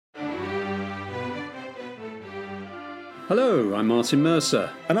Hello, I'm Martin Mercer.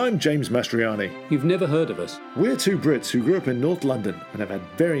 And I'm James Mastriani. You've never heard of us. We're two Brits who grew up in North London and have had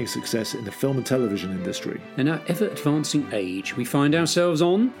varying success in the film and television industry. In our ever-advancing age, we find ourselves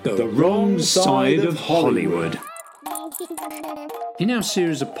on the wrong side of Hollywood. In our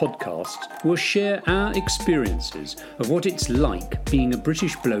series of podcasts, we'll share our experiences of what it's like being a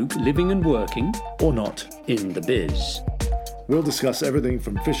British bloke living and working, or not, in the biz. We'll discuss everything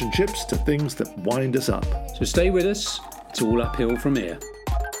from fish and chips to things that wind us up. So stay with us. It's all uphill from here.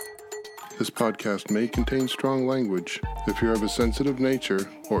 This podcast may contain strong language. If you're of a sensitive nature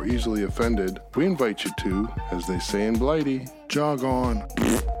or easily offended, we invite you to, as they say in Blighty, jog on.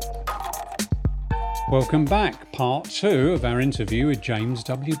 Welcome back, part 2 of our interview with James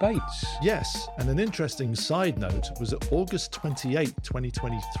W. Bates. Yes, and an interesting side note was that August 28,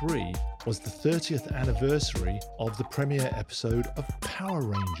 2023 was the 30th anniversary of the premiere episode of Power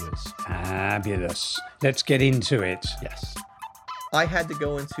Rangers. Fabulous. Let's get into it. Yes. I had to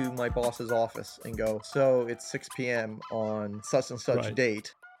go into my boss's office and go, so it's 6 p.m. on such and such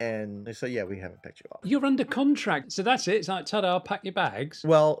date. And they said, yeah, we haven't picked you up. You're under contract, so that's it. It's like, ta-da, pack your bags.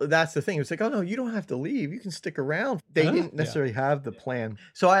 Well, that's the thing. It's like, oh, no, you don't have to leave. You can stick around. They didn't necessarily have the plan.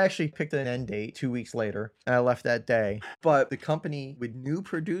 So I actually picked an end date 2 weeks later, and I left that day. But the company with new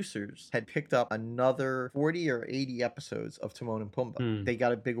producers had picked up another 40 or 80 episodes of Timon and Pumbaa. They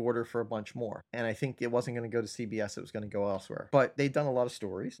got a big order for a bunch more. And I think it wasn't going to go to CBS. It was going to go elsewhere. But they'd done a lot of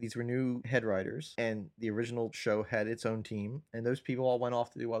stories. These were new head writers, and the original show had its own team. And those people all went off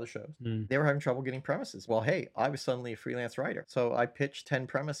to do other shows. They were having trouble getting premises. Well, hey, I was suddenly a freelance writer. So I pitched 10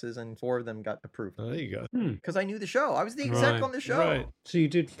 premises and 4 of them got approved. There you go. Because I knew the show. I was the exec on the show. Right. So you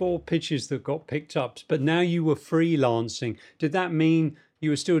did 4 pitches that got picked up, but now you were freelancing. Did that mean you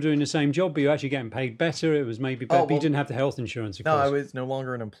were still doing the same job, but you were actually getting paid better? It was maybe better, but you didn't have the health insurance, of No, course. I was no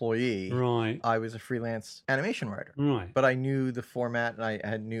longer an employee. Right. I was a freelance animation writer. Right. But I knew the format, and I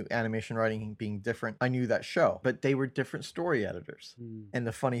had new animation writing being different. I knew that show, but they were different story editors. And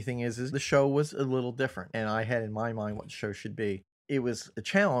the funny thing is the show was a little different, and I had in my mind what the show should be. It was a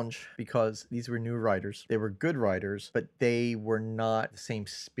challenge because these were new writers. They were good writers, but they were not the same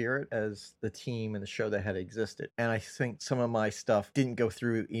spirit as the team and the show that had existed. And I think some of my stuff didn't go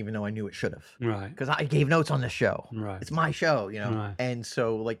through even though I knew it should have. Right. Because I gave notes on the show. Right. It's my show, you know. Right. And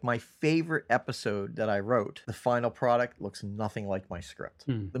so like my favorite episode that I wrote, the final product looks nothing like my script.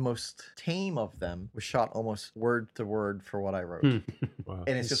 The most tame of them was shot almost word to word for what I wrote. Wow.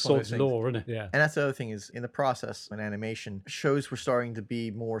 And it's just one of those sod's things. law, isn't it? Yeah. And that's the other thing is in the process in animation, shows were starting to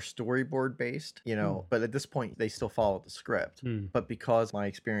be more storyboard based, you know, but at this point they still followed the script. But because my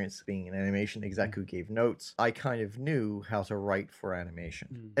experience being an animation exec who gave notes, I kind of knew how to write for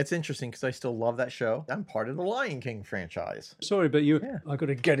animation. It's interesting because I still love that show. I'm part of the Lion King franchise. Sorry, but I got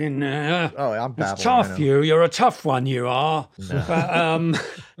to get in there. Oh, I'm babbling. It's tough, I know. You're a tough one, you are. No.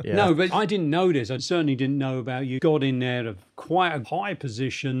 But, Yeah. no, but I didn't know this. I certainly didn't know about you. Got in there at quite a high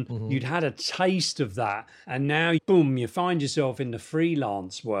position. You'd had a taste of that. And now, boom, you find yourself in the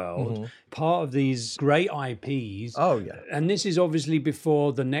freelance world, part of these great IPs. Oh, yeah. And this is obviously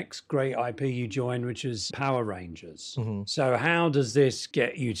before the next great IP you joined, which is Power Rangers. So how does this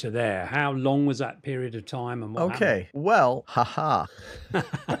get you to there? How long was that period of time? And what Okay. Well, haha.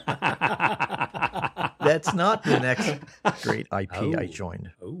 That's not the next great IP I joined.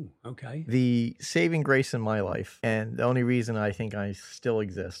 Oh, okay. The saving grace in my life, and the only reason I think I still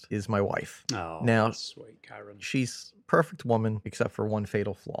exist, is my wife. Oh, Now- that's sweet, Karen. She's a perfect woman, except for one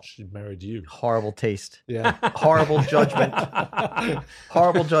fatal flaw. She married you. Horrible taste. Yeah. Horrible judgment.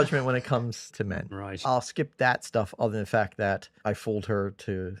 Horrible judgment when it comes to men. Right. I'll skip that stuff other than the fact that I fooled her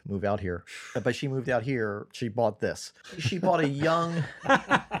to move out here. But she moved out here. She bought this. She bought a young,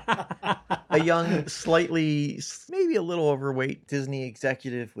 slightly, maybe a little overweight Disney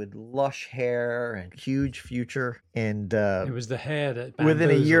executive with lush hair and huge future. And It was the hair that within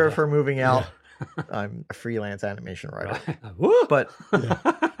a year of bamboozled her moving out, I'm a freelance animation writer. her. Woo! But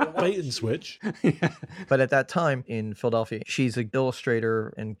Bait and switch. But at that time in Philadelphia, she's an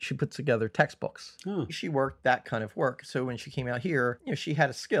illustrator and she puts together textbooks. Oh. She worked that kind of work. So when she came out here, you know, she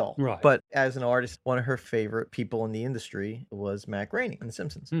had a skill. Right. But as an artist, one of her favorite people in the industry was Matt Groening in The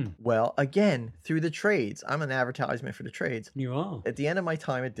Simpsons. Well, again, through the trades, I'm an advertisement for the trades. You are. At the end of my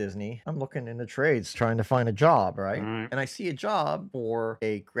time at Disney, I'm looking in the trades trying to find a job, right? Right. And I see a job for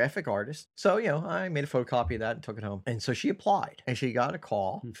a graphic artist. So, you know, I made a photocopy of that and took it home. And so she applied and she got a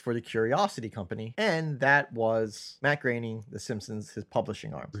call for for the Curiosity Company, and that was Matt Groening, The Simpsons, his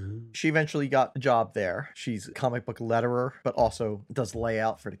publishing arm. She eventually got a job there. She's a comic book letterer, but also does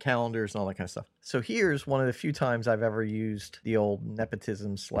layout for the calendars and all that kind of stuff. So here's one of the few times I've ever used the old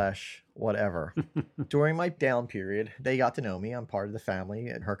nepotism / whatever. During my down period, they got to know me. I'm part of the family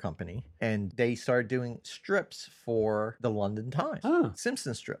at her company, and they started doing strips for the London Times. Oh.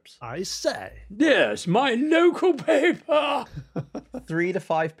 Simpson strips. I say. Yes, my local paper. 3 to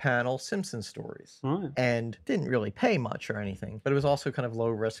 5 panel Simpson stories. Right. And didn't really pay much or anything, but it was also kind of low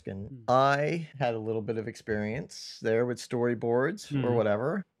risk. And I had a little bit of experience there with storyboards or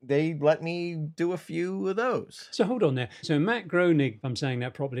whatever. They let me do a few of those. So hold on there. So Matt Groening, if I'm saying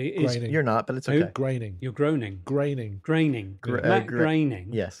that properly, is Groening. You're not, but it's Who? okay. Graining. you're groaning. Graining. Graining. Matt Groening.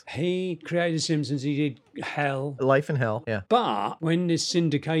 Yes. He created Simpsons. He did Hell. Life in Hell. Yeah. But when this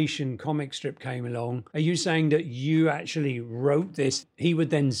syndication comic strip came along, are you saying that you actually wrote this? He would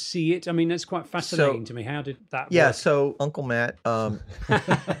then see it? I mean, that's quite fascinating to me. How did that Yeah, work? so Uncle Matt, no.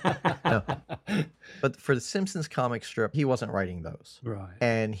 But for the Simpsons comic strip, he wasn't writing those. Right.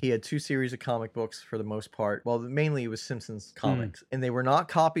 And he had 2 series of comic books for the most part. Well, mainly it was Simpsons comics. And they were not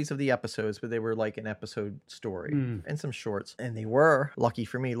copies of the episodes, but they were like an episode story and some shorts. And they were, lucky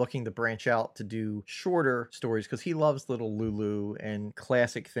for me, looking to branch out to do shorter stories because he loves little Lulu and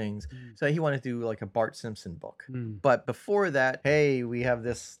classic things. So he wanted to do like a Bart Simpson book. But before that, hey, we have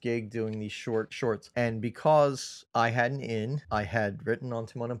this gig doing these shorts. And because I had an in, I had written on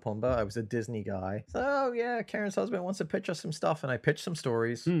Timon and Pumbaa. I was a Disney guy. So, oh yeah, Karen's husband wants to pitch us some stuff. And I pitched some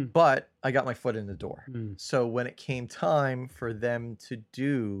stories, but I got my foot in the door. So when it came time for them to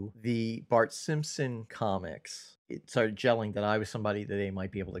do the Bart Simpson comics, it started gelling that I was somebody that they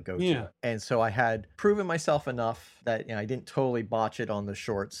might be able to go to. And so I had proven myself enough that I didn't totally botch it on the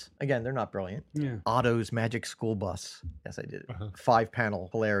shorts. Again, they're not brilliant. Yeah. Otto's Magic School Bus. Yes, I did. 5-panel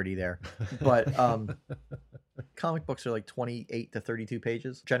hilarity there. But comic books are like 28 to 32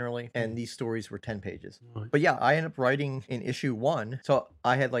 pages generally, and these stories were 10 pages. But yeah, I ended up writing in issue 1. So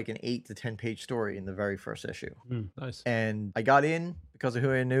I had like an 8 to 10 page story in the very first issue. Nice. And I got in because of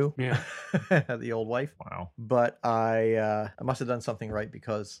who I knew. Yeah. The old wife. Wow. But I must have done something right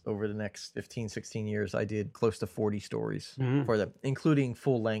because over the next 15, 16 years, I did close to 40 stories for them, including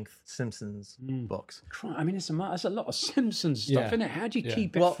full-length Simpsons books. I mean, that's a lot of Simpsons stuff, Yeah. isn't it? How do you Yeah.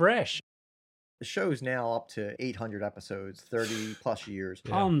 keep it Well, fresh? The show's now up to 800 episodes, 30 plus years.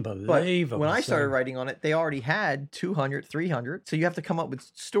 Yeah. But Unbelievable. when I started So- writing on it, they already had 200, 300. So you have to come up with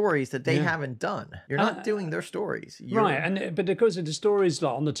stories that they haven't done. You're not doing their stories. Right, but because of the stories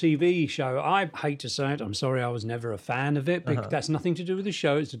like on the TV show, I hate to say it, I'm sorry, I was never a fan of it. But that's nothing to do with the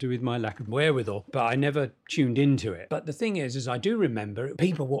show; it's to do with my lack of wherewithal. But I never tuned into it. But the thing is I do remember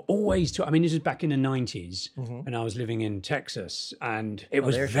people were always. I mean, this is back in the 90s, and I was living in Texas, and it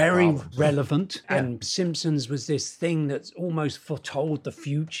was there's your very problem. relevant. And Simpsons was this thing that's almost foretold the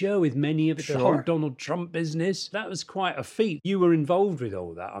future with many of it. The whole Sure. Donald Trump business. That was quite a feat. You were involved with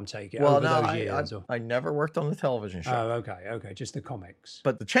all that, I'm taking Well, over no, those years. I never worked on the television show. Oh, okay, just the comics.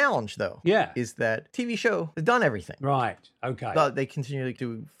 But the challenge, though, Yeah. is that TV show has done everything. Right, okay. But they continue to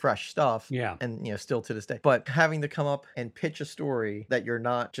do fresh stuff. Yeah. And, still to this day. But having to come up and pitch a story that you're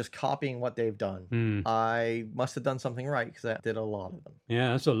not just copying what they've done, I must have done something right because I did a lot of them.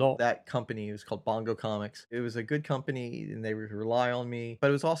 Yeah, that's a lot. That company was called Bongo Comics. It was a good company and they would rely on me, but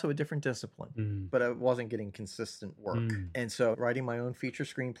it was also a different discipline. But I wasn't getting consistent work. And so writing my own feature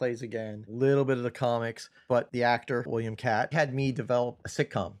screenplays again, a little bit of the comics, but the actor, William Catt, had me develop a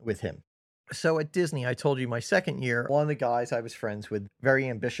sitcom with him. So at Disney, I told you my second year, one of the guys I was friends with, very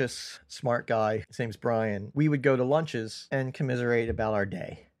ambitious, smart guy, his name's Brian, we would go to lunches and commiserate about our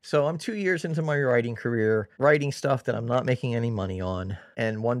day. So I'm 2 years into my writing career, writing stuff that I'm not making any money on.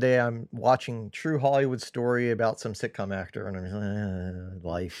 And one day I'm watching True Hollywood Story about some sitcom actor, and I'm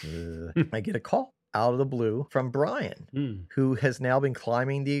life. I get a call out of the blue from Brian, who has now been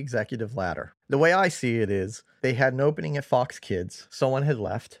climbing the executive ladder. The way I see it is they had an opening at Fox Kids. Someone had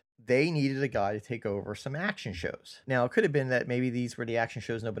left. They needed a guy to take over some action shows. Now, it could have been that maybe these were the action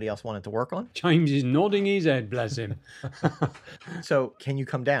shows nobody else wanted to work on. James is nodding his head, bless him. So, can you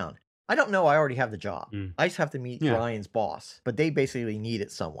come down? I don't know. I already have the job. I just have to meet Brian's boss. But they basically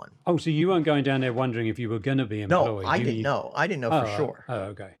needed someone. Oh, so you weren't going down there wondering if you were going to be employed? No, I didn't know. I didn't know for sure. Oh,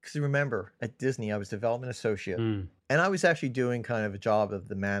 okay. Because remember, at Disney, I was development associate. And I was actually doing kind of a job of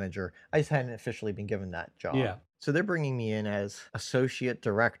the manager. I just hadn't officially been given that job. Yeah. So they're bringing me in as associate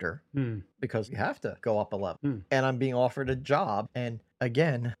director because you have to go up a level. And I'm being offered a job. And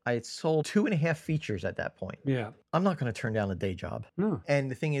again, I had sold 2.5 features at that point. Yeah. I'm not going to turn down a day job. No. And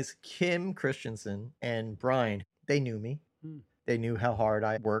the thing is, Kim Christensen and Brian, they knew me. They knew how hard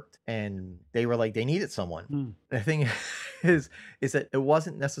I worked, and they were like, they needed someone. Mm. The thing is that it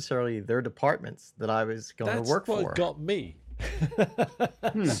wasn't necessarily their departments that I was going to work That's for. what got me.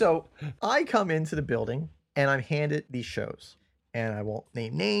 So I come into the building and I'm handed these shows, and I won't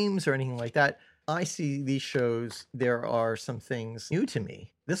name names or anything like that. I see these shows. There are some things new to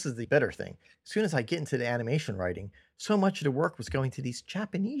me. This is the better thing. As soon as I get into the animation writing, so much of the work was going to these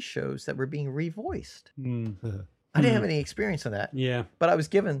Japanese shows that were being revoiced. Mm. I didn't have any experience in that, Yeah. but I was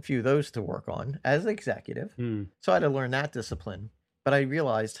given a few of those to work on as an executive. Mm. So I had to learn that discipline. But I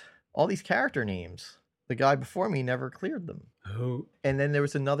realized all these character names, the guy before me never cleared them. Oh. And then there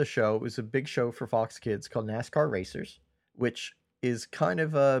was another show. It was a big show for Fox Kids called NASCAR Racers, which is kind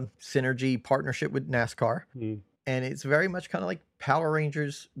of a synergy partnership with NASCAR. Mm. And it's very much kind of like Power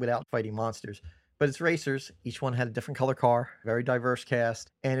Rangers without fighting monsters. But it's racers. Each one had a different color car, very diverse cast.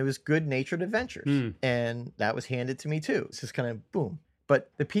 And it was good-natured adventures. Mm. And that was handed to me too. It's just kind of boom.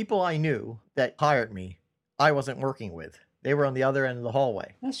 But the people I knew that hired me, I wasn't working with. They were on the other end of the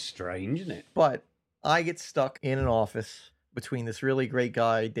hallway. That's strange, isn't it? But I get stuck in an office between this really great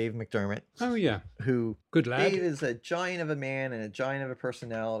guy, Dave McDermott, Oh, yeah. who Good lad. Dave is a giant of a man and a giant of a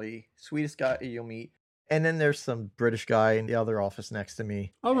personality, sweetest guy you'll meet. And then there's some British guy in the other office next to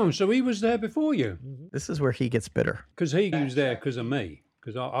me. Oh, so he was there before you? This is where he gets bitter. Because he was there because of me.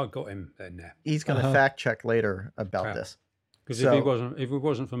 Because I got him in there. He's going to fact check later about Yeah. this. Because So- if it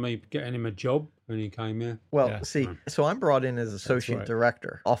wasn't for me getting him a job when he came here. Well, Yeah. see, so I'm brought in as associate right.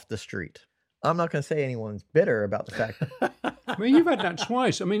 director off the street. I'm not going to say anyone's bitter about the fact. I mean, you've had that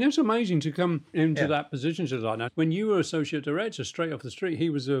twice. I mean, it's amazing to come into Yeah. that position so like that. When you were associate director, straight off the street,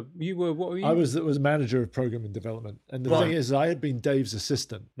 you were what were you? I was manager of programming development. And the Right. thing is, I had been Dave's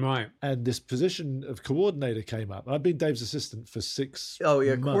assistant. Right. And this position of coordinator came up. I've been Dave's assistant for 6 Oh,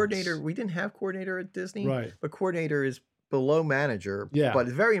 yeah, months. coordinator. We didn't have coordinator at Disney. Right. But coordinator is below manager. Yeah. But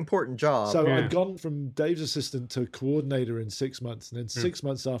a very important job. So Yeah. I'd gone from Dave's assistant to coordinator in 6 months. And then 6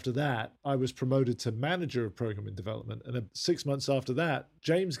 months after that, I was promoted to manager of programming development. And then 6 months after that,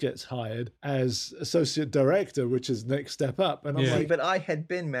 James gets hired as associate director, which is next step up. And I'm Yeah. See, like, but I had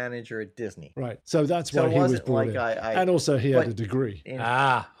been manager at Disney. right. So that's So why it he was wasn't brought like in. I And also he had but- a degree. and-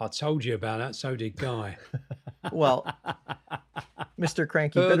 I told you about that. So did Guy. well, Mr.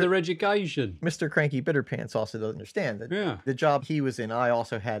 Cranky Further education. Mr. Cranky Bitterpants also doesn't understand that Yeah. the job he was in, I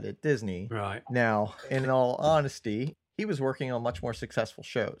also had at Disney. Right. Now, in all honesty, he was working on much more successful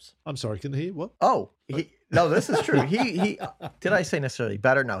shows. I'm sorry, can he? What? Oh, no, this is true. He did I say necessarily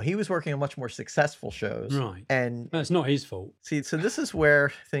better? No, he was working on much more successful shows. Right. And That's not his fault. see, so this is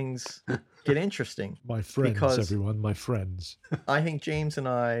where things get interesting. My friends, Because- everyone, my friends. I think James and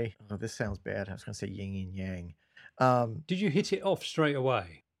I, oh, this sounds bad. I was going to say yin and yang. Did you hit it off straight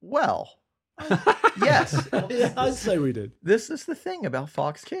away? Well, yes. Yeah, I'd say we did. This is the thing about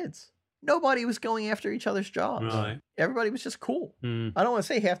Fox Kids. Nobody was going after each other's jobs. Right. Everybody was just cool. Mm. I don't want to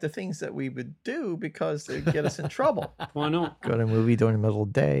say half the things that we would do because they get us in trouble. Why not? Go to a movie during the middle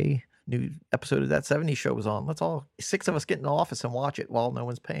of the day. New episode of That 70s Show was on. Let's all 6 of us get in the office and watch it while no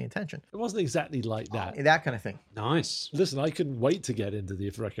one's paying attention. It wasn't exactly like that. That kind of thing. Nice. Listen, I couldn't wait to get into the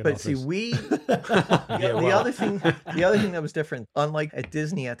Freaking But office. see, we Yeah, the other thing that was different, unlike at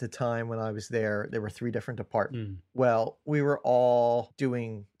Disney at the time when I was there were 3 different departments. Mm. Well, we were all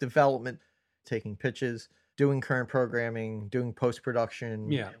doing development, taking pitches, doing current programming, doing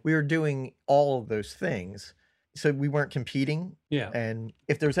post-production. Yeah. We were doing all of those things. So we weren't competing. Yeah. And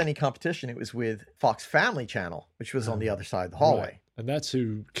if there was any competition, it was with Fox Family Channel, which was on the other side of the hallway. Right. And that's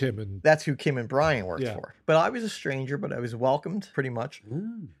who Kim and That's who Kim and Brian worked Yeah. for. But I was a stranger, but I was welcomed pretty much.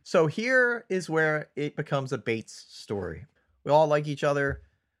 Mm. So here is where it becomes a Bates story. We all like each other.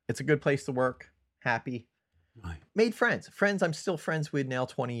 It's a good place to work. Happy. Right. Made friends. Friends I'm still friends with now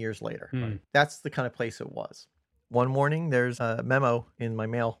 20 years later. Mm. That's the kind of place it was. One morning, there's a memo in my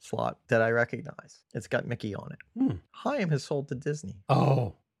mail slot that I recognize. It's got Mickey on it. Hmm. Chaim has sold to Disney.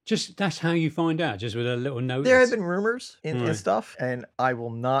 Oh, just that's how you find out, just with a little note. There have been rumors and Right. stuff, and I will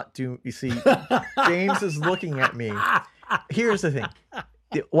not do. You see, James is looking at me. Here's the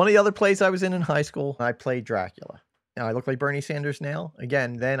thing: one of the other plays I was in high school, I played Dracula. Now I look like Bernie Sanders now.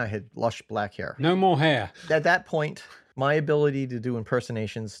 Again, then I had lush black hair. No more hair. At that point, my ability to do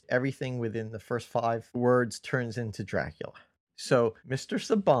impersonations, everything within the first 5 words turns into Dracula. So, Mr.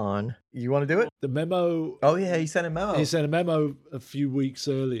 Saban, you want to do it? the memo. Oh yeah, he sent a memo. He sent a memo a few weeks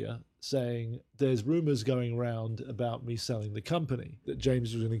earlier saying there's rumors going around about me selling the company. That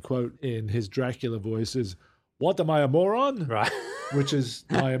James was going to quote in his Dracula voice is, what am I, a moron? Right. Which is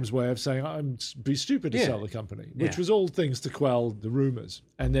IM's way of saying I'm be stupid to Yeah. sell the company, which Yeah. was all things to quell the rumors.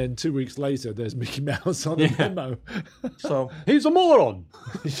 And then 2 weeks later, there's Mickey Mouse on a memo. So, He's a moron.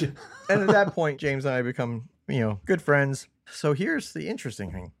 and at that point, James and I become, good friends. So here's the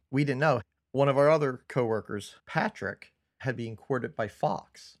interesting thing. We didn't know. One of our other coworkers, Patrick, had been courted by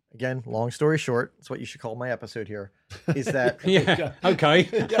Fox. Again, long story short, it's what you should call my episode here, is that... Yeah. Okay.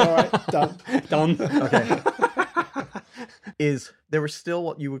 Yeah, all right, done. Done. Okay. Is there was still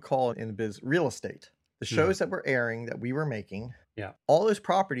what you would call in the biz real estate. The shows that were airing that we were making, Yeah. all those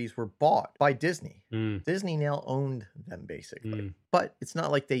properties were bought by Disney. Mm. Disney now owned them basically. Mm. But it's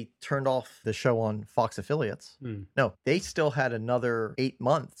not like they turned off the show on Fox affiliates. Mm. No, they still had another 8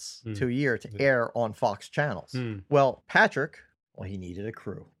 months to a year to air on Fox channels. Mm. Well, Patrick, he needed a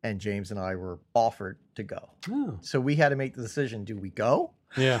crew, and James and I were offered to go. Oh. So we had to make the decision, do we go?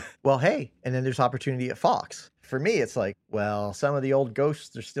 Yeah. Well, hey, and then there's opportunity at Fox. For me, it's like, well, some of the old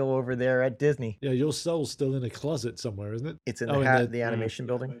ghosts are still over there at Disney. Yeah, your soul's still in a closet somewhere, isn't it? It's in Oh, the animation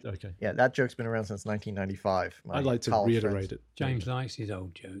building. Okay. Yeah, that joke's been around since 1995. my I'd like to college reiterate friends. it. James likes his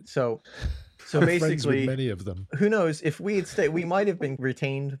old jokes. So I'm friends with basically, many of them. who knows? If we had stayed, we might have been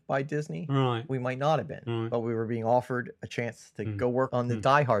retained by Disney. Right. We might not have been, Right. but we were being offered a chance to go work on the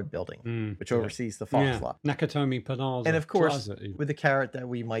Die Hard building, Mm. which oversees the Fox Yeah. lot. Nakatomi Plaza. And of course, Plaza, even. with the carrot that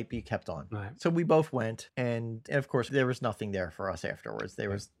we might be kept on. Right. So we both went, and of course, there was nothing there for us afterwards.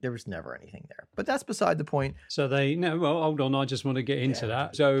 There was never anything there. But that's beside the point. So well, hold on. I just want to get into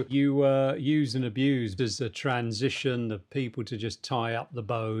that. So you were used and abused as a transition of people to just tie up the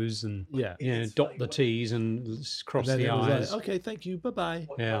bows and Yeah. dot the T's and cross And then the it was I's. like, okay, thank you, bye-bye.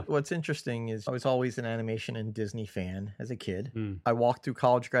 Yeah. What's interesting is I was always an animation and Disney fan as a kid. Mm. I walked through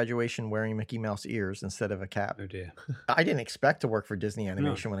college graduation wearing Mickey Mouse ears instead of a cap. Oh dear. I didn't expect to work for Disney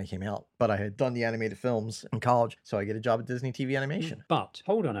Animation when I came out, but I had done the animated films in college, so I get a job at Disney TV Animation. But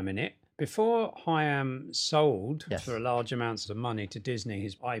hold on a minute. Before Hyam sold Yes. for large amounts of money to Disney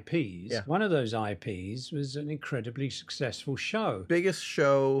his IPs, Yeah. one of those IPs was an incredibly successful show. Biggest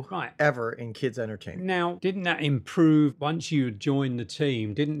show Right. ever in kids entertainment. Now, didn't that improve once you joined the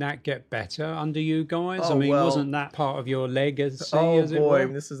team? Didn't that get better under you guys? I Oh, mean, well- wasn't that part of your legacy? Oh as it boy,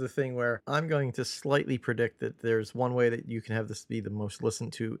 were? this is the thing where I'm going to slightly predict that there's one way that you can have this be the most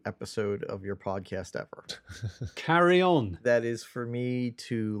listened to episode of your podcast ever. Carry on. That is for me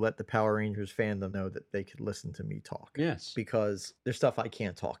to let the Power Rangers fandom know that they could listen to me talk. Yes. Because there's stuff I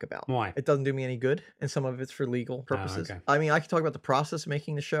can't talk about. Why? It doesn't do me any good, and some of it's for legal purposes. okay. I mean, I can talk about the process of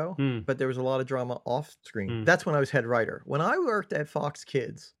making the show, Hmm. but there was a lot of drama off screen. Mm. That's when I was head writer. When I worked at Fox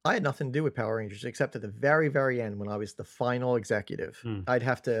Kids, I had nothing to do with Power Rangers except at the very, very end when I was the final executive. Mm. I'd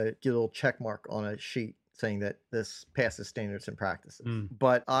have to get a little check mark on a sheet saying that this passes standards and practices. Mm.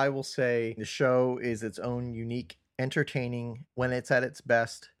 But I will say the show is its own unique, entertaining, when it's at its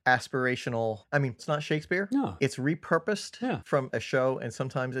best, aspirational. I mean, it's not Shakespeare. No. It's repurposed Yeah. from a show, and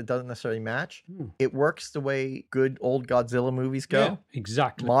sometimes it doesn't necessarily match. Mm. It works the way good old Godzilla movies go. Yeah,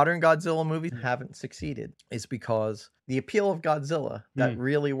 exactly. Modern Godzilla movies haven't succeeded. It's because the appeal of Godzilla that Mm.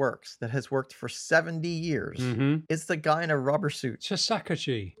 really works, that has worked for 70 years, Mm-hmm. it's the guy in a rubber suit.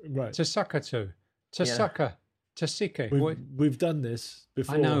 Tasakachi. Right. Tasakato. Tasaka. Tasike. We've done this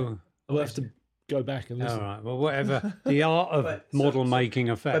before. I know. I'll have to go back and listen. All right. Well, whatever. The art of But- model making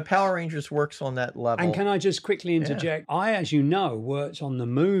effect. But Power Rangers works on that level. And can I just quickly interject? I, as you know, worked on the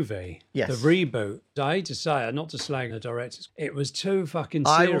movie, Yes. the reboot. I hate to say it, not to slag the directors. It was too fucking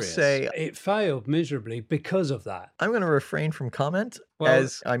serious. I will say- it failed miserably because of that. I'm going to refrain from comment Well-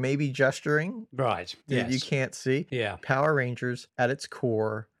 as I may be gesturing. Right. that Yes. You can't see. Yeah. Power Rangers at its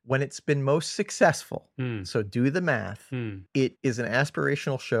core, when it's been most successful, Mm. so do the math, Mm. it is an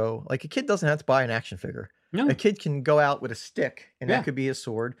aspirational show. Like a kid doesn't have to buy an action figure. No. A kid can go out with a stick and Yeah. that could be his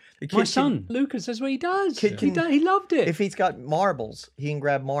sword. The kid My can- son, Lucas, that's what he does. Kid He, can- he loved it. if he's got marbles, he can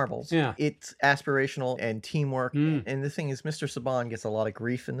grab marbles. Yeah. It's aspirational and teamwork. Mm. And the thing is, Mr. Saban gets a lot of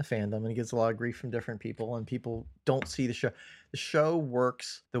grief in the fandom and he gets a lot of grief from different people, and people don't see the show. The show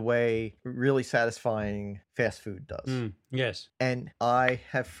works the way really satisfying fast food does. Mm. Yes. And I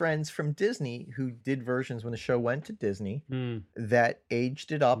have friends from Disney who did versions when the show went to Disney Mm. that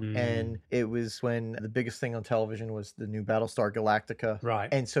aged it up. Mm. And it was when the biggest thing on television was the new Battlestar Galactica. Right.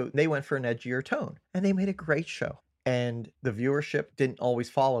 And so they went for an edgier tone and they made a great show. And the viewership didn't always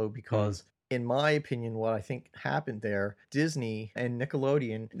follow because in my opinion, what I think happened there, Disney and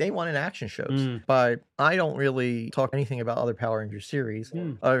Nickelodeon, they wanted action shows. But I don't really talk anything about other Power Rangers series.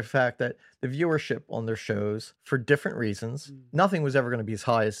 Other than the fact that the viewership on their shows, for different reasons, nothing was ever going to be as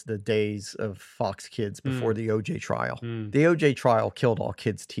high as the days of Fox Kids before the OJ trial. The OJ trial killed all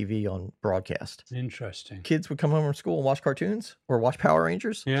kids' TV on broadcast. Interesting. Kids would come home from school and watch cartoons or watch Power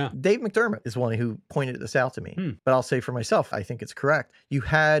Rangers. Yeah. Dave McDermott is one who pointed this out to me. But I'll say for myself, I think it's correct. You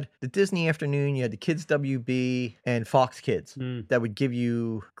had the Disney afternoon, you had the Kids WB and Fox Kids that would give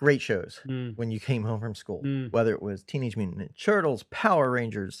you great shows when you came home from school, whether it was Teenage Mutant Ninja Turtles, Power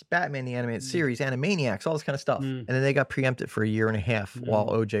Rangers, Batman the Animated Series, Animaniacs, all this kind of stuff. And then they got preempted for a year and a half while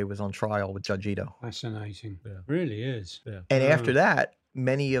OJ was on trial with Judge Ito. Fascinating. Really is. And after that,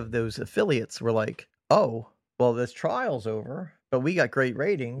 many of those affiliates were like, oh, well, this trial's over, but we got great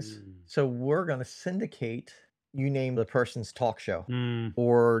ratings, so we're going to syndicate, you name the person's talk show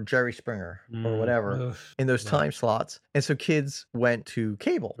or Jerry Springer or whatever in those time slots. And so kids went to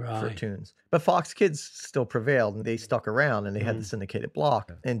cable for tunes. But Fox Kids still prevailed and they stuck around and they had the syndicated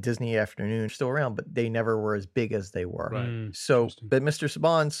block. And Disney Afternoon still around, but they never were as big as they were. So, but Mr.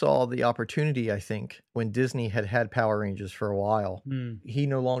 Saban saw the opportunity, I think, when Disney had Power Rangers for a while. He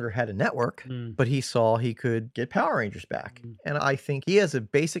no longer had a network, but he saw he could get Power Rangers back. And I think he has a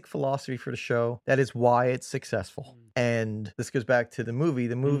basic philosophy for the show. That is why it's successful. And this goes back to the movie.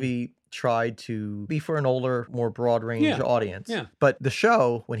 The movie tried to be for an older, more broad range audience. But the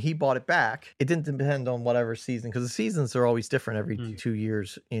show, when he bought it back, it didn't depend on whatever season, because the seasons are always different every 2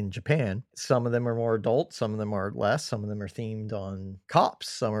 years in Japan. Some of them are more adult, some of them are less, some of them are themed on cops,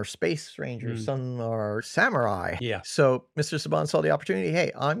 some are space rangers, some are samurai. So Mr. Saban saw the opportunity,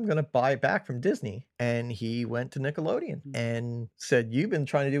 hey, I'm going to buy it back from Disney. And he went to Nickelodeon and said, you've been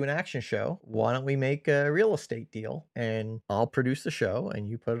trying to do an action show. Why don't we make a real estate deal and I'll produce the show and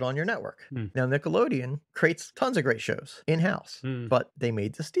you put it on your network. Now, Nickelodeon creates tons of great shows in-house, but they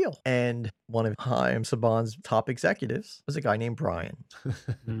made this deal. And one of Chaim Saban's top executives was a guy named Brian.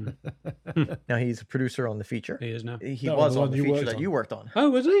 Now, he's a producer on the feature. He is now. He was on the feature that you worked on.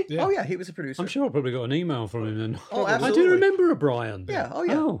 Oh, was he? Oh, yeah, he was a producer. I'm sure I probably got an email from him then. Oh, absolutely. I do remember a Brian. Yeah, oh,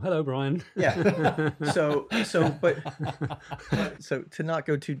 yeah. Oh, hello, Brian. Yeah. So to not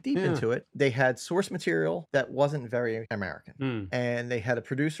go too deep into it, they had source material that wasn't very American. And they had a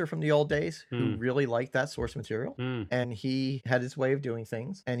producer from the old days who really liked that source material. And he had his way of doing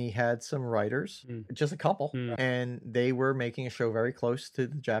things. And he had some writers, just a couple, and they were making a show very close to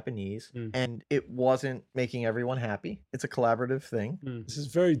the Japanese. And it wasn't making everyone happy. It's a collaborative thing. This is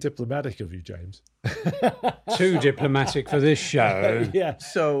very diplomatic of you, James. Too diplomatic for this show.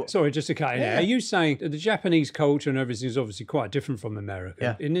 So sorry, just to cut in. Are you saying that the Japanese culture and everything is obviously quite different from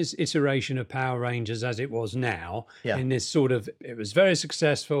America? In this iteration of Power Rangers as it was now, in this sort of, it was very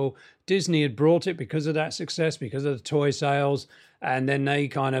successful. Disney had brought it because of that success, because of the toy sales, and then they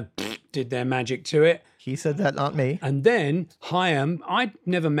kind of did their magic to it. He said that, not me. And then Chaim, I'd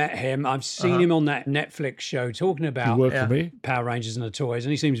never met him. I've seen him on that Netflix show talking about Power Rangers and the toys,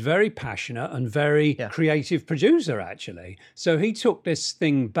 and he seems very passionate and very creative producer, actually. So he took this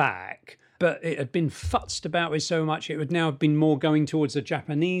thing back, but it had been futzed about with so much, it would now have been more going towards a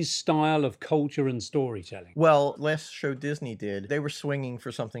Japanese style of culture and storytelling. Well, last show Disney did, they were swinging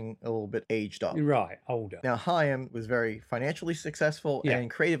for something a little bit aged up. Right, older. Now, Chaim was very financially successful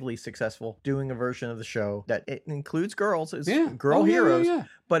and creatively successful doing a version of the show that it includes girls, it's girl heroes,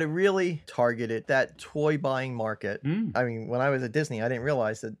 but it really targeted that toy buying market. I mean, when I was at Disney, I didn't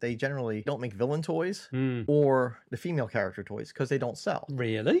realize that they generally don't make villain toys or the female character toys because they don't sell.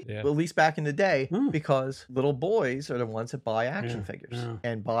 Really? Well, at least back in the day, because little boys are the ones that buy action figures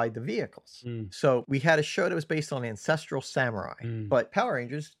and buy the vehicles. So we had a show that was based on ancestral samurai, but Power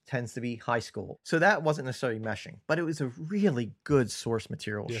Rangers tends to be high school. So that wasn't necessarily meshing, but it was a really good source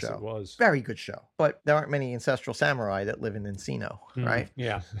material show. Yes, it was. Very good show. But there aren't many ancestral samurai that live in Encino, right?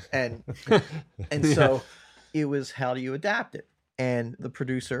 Yeah. And so it was, how do you adapt it? And the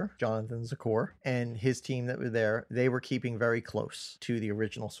producer, Jonathan Zakor, and his team that were there, they were keeping very close to the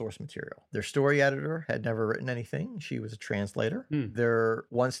original source material. Their story editor had never written anything. She was a translator. Their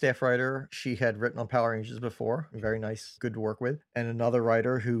one staff writer, she had written on Power Rangers before. Very nice, good to work with. And another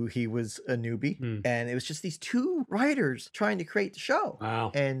writer who he was a newbie. And it was just these two writers trying to create the show.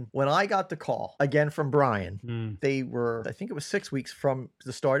 Wow. And when I got the call, again from Brian, they were, I think it was 6 weeks from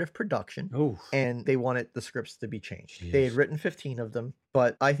the start of production. And they wanted the scripts to be changed. They had written 15 of them,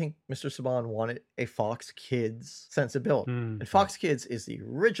 but I think Mr. Saban wanted a Fox Kids sensibility. And Fox Kids is the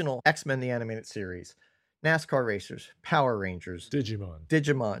original X-Men the Animated Series. NASCAR racers, Power Rangers,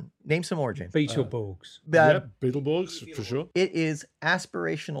 Digimon. Name some more, James. Beetleborgs. Yeah, Beetleborgs, for sure. It is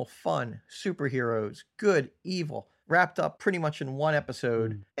aspirational fun, superheroes, good, evil, wrapped up pretty much in one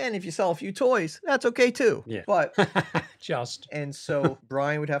episode. And if you sell a few toys, that's okay too. Yeah. But Just. and so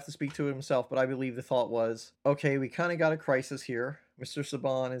Brian would have to speak to it himself, but I believe the thought was, okay, we kind of got a crisis here. Mr.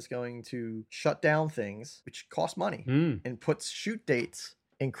 Saban is going to shut down things, which cost money, and puts shoot dates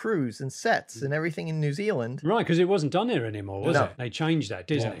and crews and sets and everything in New Zealand. Right, because it wasn't done here anymore, was No. it? They changed that,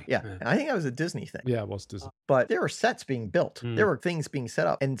 Disney. Yeah. I think that was a Disney thing. Yeah, it was Disney. But there were sets being built. There were things being set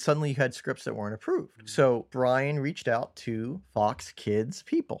up. And suddenly you had scripts that weren't approved. So Brian reached out to Fox Kids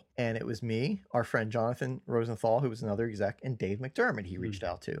people. And it was me, our friend Jonathan Rosenthal, who was another exec, and Dave McDermott he reached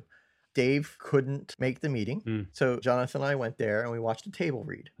out to. Dave couldn't make the meeting. So Jonathan and I went there and we watched a table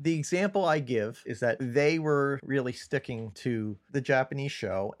read. The example I give is that they were really sticking to the Japanese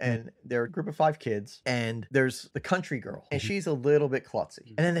show, and they're a group of 5 kids, and there's the country girl, and she's a little bit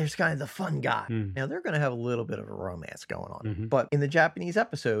klutzy. And then there's kind of the fun guy. Now they're going to have a little bit of a romance going on. But in the Japanese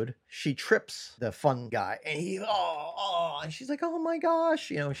episode, she trips the fun guy, and and she's like, oh my gosh,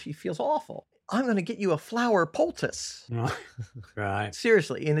 she feels awful. I'm going to get you a flower poultice. Right.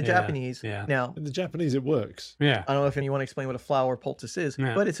 Seriously, in the Japanese. Yeah. Now, In the Japanese, it works. Yeah. I don't know if anyone explain what a flower poultice is,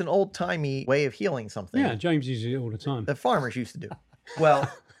 Yeah. but it's an old-timey way of healing something Yeah, James uses it all the time. that farmers used to do.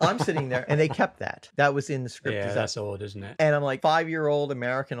 Well, I'm sitting there, and they kept that. That was in the script. Yeah, as that's that. odd, isn't it? And I'm like, 5-year-old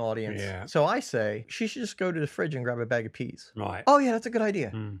American audience. Yeah. So I say, she should just go to the fridge and grab a bag of peas. Right. Oh, yeah, that's a good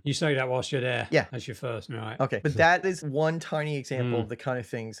idea. You say that whilst you're there. Yeah. That's your first, right? Okay, but that is one tiny example of the kind of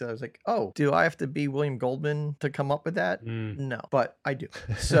things that I was like, oh, do I have to be William Goldman to come up with that? No, but I do.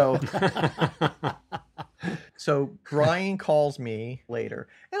 So, so Brian calls me later,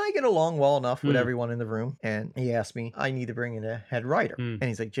 and I get along well enough with everyone in the room, and he asked me, I need to bring in a head writer. And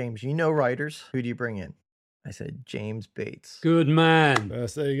he's like, James, you know writers. Who do you bring in? I said, James Bates. Good man.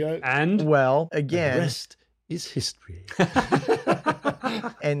 Yes, there you go. And? Well, The again, rest is history.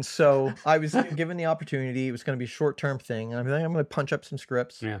 and so I was given the opportunity. It was going to be a short-term thing. I'm like, I'm going to punch up some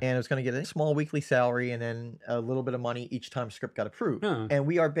scripts, Yeah. and it was going to get a small weekly salary and then a little bit of money each time a script got approved. Oh. And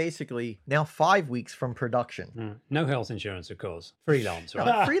we are basically now 5 weeks from production. No health insurance, of course. Freelance,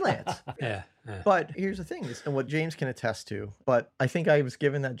 right? Freelance. Yeah. Yeah. But here's the thing, and what James can attest to, but I think I was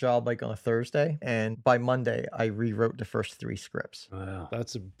given that job like on a Thursday, and by Monday, I rewrote the first 3 scripts. Wow.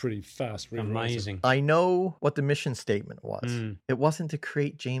 That's a pretty fast rewrite. Amazing. I know what the mission statement was. It wasn't to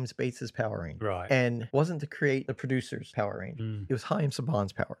create James Bates's Power Rangers. Right. And wasn't to create the producer's Power Rangers. It was Chaim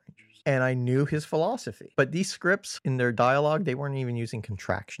Saban's Power Rangers. And I knew his philosophy. But these scripts, in their dialogue, they weren't even using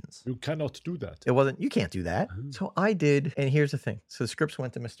contractions. You cannot do that. It wasn't, you can't do that. So I did. And here's the thing. So the scripts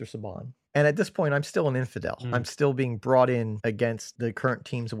went to Mr. Saban. And at this point, I'm still an infidel. I'm still being brought in against the current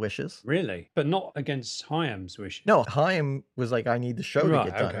team's wishes. Really? But not against Chaim's wish. No, Chaim was like, I need the show Right,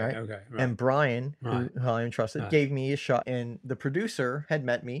 to get done, okay, right? okay, right. And Brian, Right. who Chaim trusted, Right. gave me a shot. And the producer had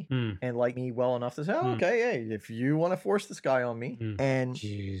met me and liked me well enough to say, oh, okay, hey, if you want to force this guy on me. And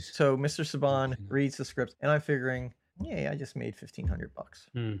Jeez. so Mr. Saban reads the script, and I'm figuring, yeah, I just made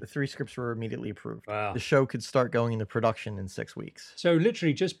 $1,500. The 3 scripts were immediately approved. Wow. The show could start going into production in 6 weeks. So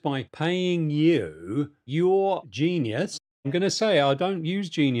literally just by paying you, your genius, I'm going to say I don't use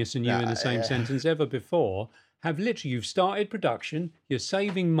genius and you in the same sentence ever before, have literally, you've started production, you're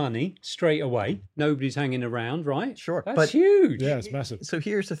saving money straight away. Nobody's hanging around, right? Sure, That's but- huge. Yeah, it's massive. So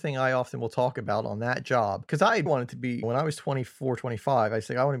here's the thing I often will talk about on that job, because I wanted to be, when I was 24, 25, I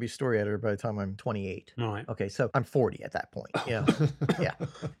said, I want to be a story editor by the time I'm 28. Right. Okay, so I'm 40 at that point. Yeah. Yeah.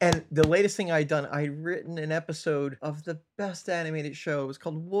 And the latest thing I'd done, I'd written an episode of the best animated show. It was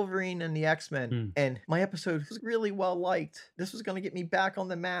called Wolverine and the X-Men. And my episode was really well liked. This was going to get me back on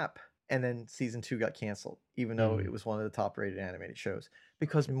the map. And then season 2 got canceled, even though it was one of the top rated animated shows,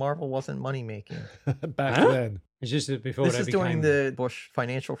 because Marvel wasn't money making. Back Huh? then. It's just that before This they is became... during the Bush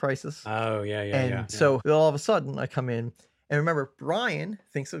financial crisis. Oh, yeah, yeah, And yeah. so all of a sudden I come in, and remember, Brian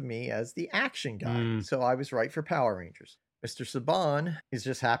thinks of me as the action guy. So I was right for Power Rangers. Mr. Saban is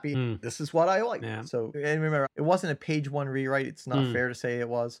just happy. This is what I like. Yeah. So, and remember, it wasn't a page 1 rewrite. It's not fair to say it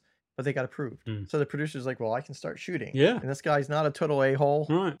was, but they got approved. So the producer's like, well, I can start shooting. Yeah. And this guy's not a total a-hole.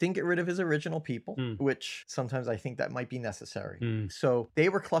 Right. Didn't get rid of his original people, which sometimes I think that might be necessary. So they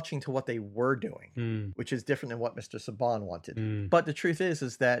were clutching to what they were doing, which is different than what Mr. Saban wanted. But the truth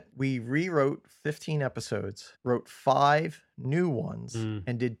is that we rewrote 15 episodes, wrote 5 new ones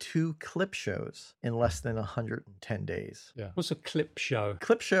and did 2 clip shows in less than 110 days. Yeah. What's a clip show?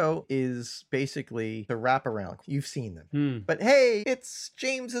 Clip show is basically the wraparound. You've seen them. Hmm. But hey, it's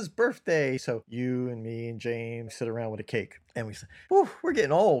James's birthday. So you and me and James sit around with a cake. And we say, "Whew, we're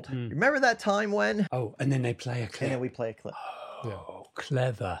getting old. Remember that time when?" Oh, and then they play a clip. And then we play a clip. Oh,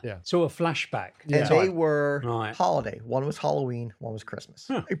 clever. Yeah. Sort of flashback. And they were Right. holiday. One was Halloween, one was Christmas.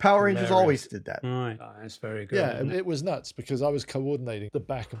 Huh. Power Rangers Hilarious. always did that. Right. Oh, that's very good. Yeah, it was nuts because I was coordinating the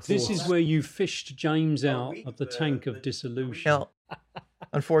back and forth. This is where you fished James out of the tank of dissolution. Now,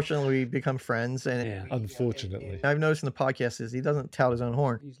 unfortunately, we become friends. And Yeah. Unfortunately. I've noticed in the podcast is he doesn't tout his own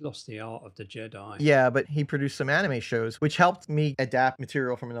horn. He's lost the art of the Jedi. Yeah, but he produced some anime shows, which helped me adapt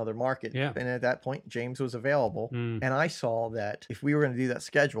material from another market. Yeah. And at that point, James was available. Mm. And I saw that if we were going to do that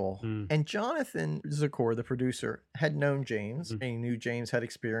schedule, Mm. and Jonathan Zakor, the producer, had known James, and he knew James had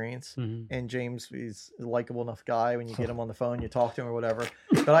experience. Mhm. And James is a likable enough guy. When you get him on the phone, you talk to him or whatever.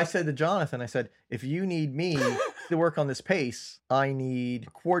 But I said to Jonathan, I said, if you need me to work on this pace, I need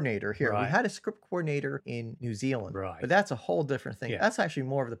a coordinator here. Right. We had a script coordinator in New Zealand, Right. but that's a whole different thing. Yeah. That's actually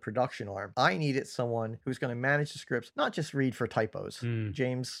more of the production arm. I needed someone who's going to manage the scripts, not just read for typos. Mm.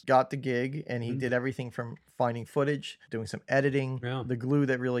 James got the gig and he did everything from finding footage, doing some editing, Yeah. the glue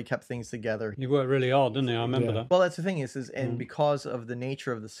that really kept things together. You worked really hard, didn't you? I remember Yeah. that. Well, that's the thing is and because of the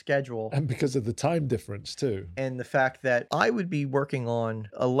nature of the schedule And because of the time difference too. and the fact that I would be working on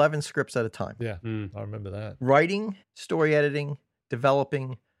 11 scripts at a time, Yeah, Mm. I remember that. writing, story editing,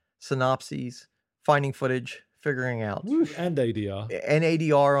 developing, synopses, finding footage, figuring out. And ADR. And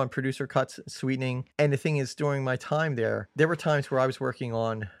ADR on producer cuts, sweetening. And the thing is, during my time there were times where I was working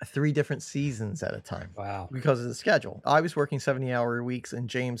on 3 different seasons at a time Wow. because of the schedule. I was working 70-hour weeks and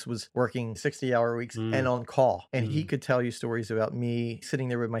James was working 60-hour weeks and on call. And he could tell you stories about me sitting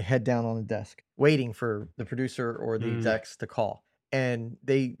there with my head down on the desk, waiting for the producer or the execs to call. And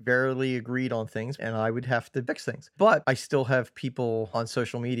they rarely agreed on things, and I would have to fix things. But I still have people on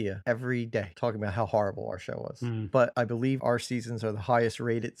social media every day talking about how horrible our show was. But I believe our seasons are the highest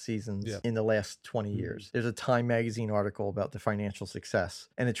rated seasons in the last 20 years. There's a Time magazine article about the financial success.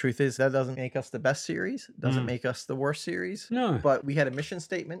 And the truth is, that doesn't make us the best series, doesn't make us the worst series. No. But we had a mission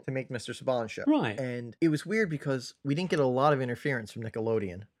statement to make Mr. Saban show. Right. And it was weird because we didn't get a lot of interference from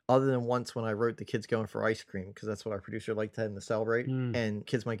Nickelodeon. Other than once when I wrote the kids going for ice cream, because that's what our producer liked to have them to celebrate, and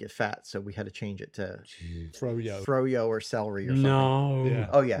kids might get fat, so we had to change it to Froyo. froyo or celery or something. No. Yeah.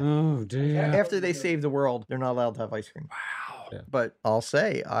 Oh yeah. Oh dear. After they save the world, they're not allowed to have ice cream. Wow. Yeah. But I'll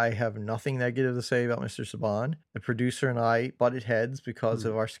say I have nothing negative to say about Mr. Saban. The producer and I butted heads because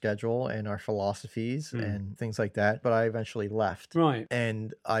of our schedule and our philosophies and things like that. But I eventually left. Right.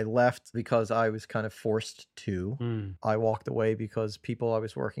 And I left because I was kind of forced to. Mm. I walked away because people I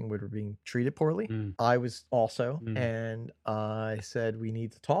was working with were being treated poorly. Mm. I was also. Mm. And I said, we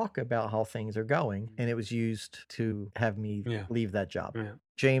need to talk about how things are going. And it was used to have me Yeah. leave that job. Yeah.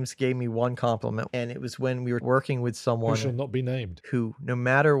 James gave me one compliment, and it was when we were working with Who someone shall not be named. who, no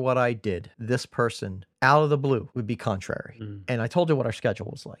matter what I did, this person out of the blue would be contrary. Mm. And I told her what our schedule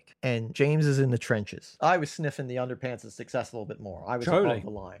was like. And James is in the trenches. I was sniffing the underpants of success a little bit more. I was Totally. above the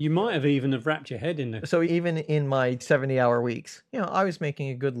line. You might have even have wrapped your head in the. So even in my 70-hour weeks, I was making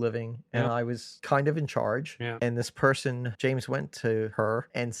a good living and Yeah. I was kind of in charge. Yeah. And this person, James went to her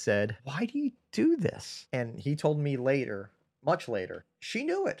and said, "Why do you do this?" And he told me later, much later, she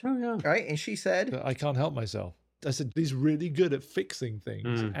knew it. Oh yeah. Right? And she said, I can't help myself. I said, he's really good at fixing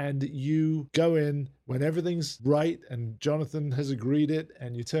things. Mm. And you go in when everything's right and Jonathan has agreed it,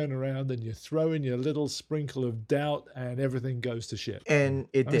 and you turn around and you throw in your little sprinkle of doubt and everything goes to shit. and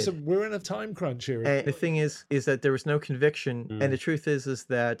it I did. said, we're in a time crunch here. And the thing is that there was no conviction. And the truth is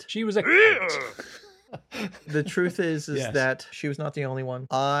that She was a the truth is Yes. that she was not the only one.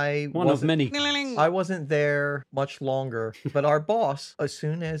 I one of wasn't- many. I wasn't there much longer, but our boss, as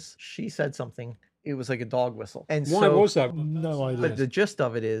soon as she said something, it was like a dog whistle. And Why so, was that? No idea. But the gist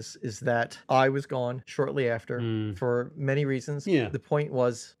of it is that I was gone shortly after for many reasons. Yeah. The point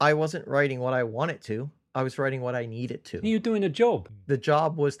was I wasn't writing what I wanted to. I was writing what I needed to. You're doing a job. The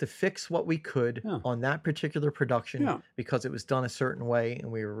job was to fix what we could Yeah. on that particular production Yeah. because it was done a certain way and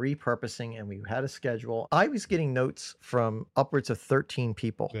we were repurposing and we had a schedule. I was getting notes from upwards of 13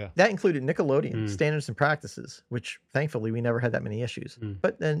 people. Yeah. That included Nickelodeon, Standards and Practices, which thankfully we never had that many issues.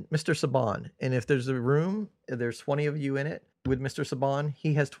 But then Mr. Saban, and if there's a room, there's 20 of you in it. With Mr. Saban,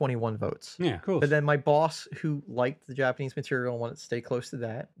 he has 21 votes. Yeah, of course. But then my boss, who liked the Japanese material and wanted to stay close to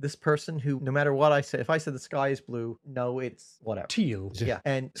that, this person who, no matter what I said, if I said the sky is blue, no, it's whatever. Teal. Yeah.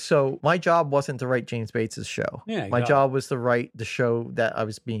 And so my job wasn't to write James Bates's show. Yeah, My exactly. job was to write the show that I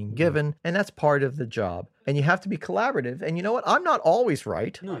was being given. And that's part of the job. And you have to be collaborative. And you know what? I'm not always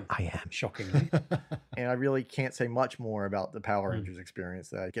right. No. I am. Shockingly. And I really can't say much more about the Power Rangers experience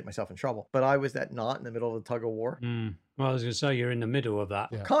that I get myself in trouble. But I was that knot in the middle of the tug of war. Well, I was going to say, you're in the middle of that.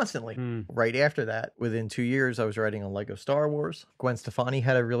 Yeah. Constantly. Right after that, within 2 years, I was writing on Lego Star Wars. Gwen Stefani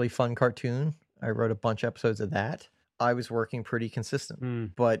had a really fun cartoon. I wrote a bunch of episodes of that. I was working pretty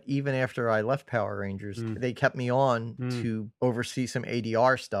consistent. But even after I left Power Rangers, they kept me on to oversee some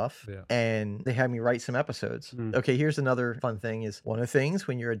ADR stuff, and they had me write some episodes. Okay, here's another fun thing is one of the things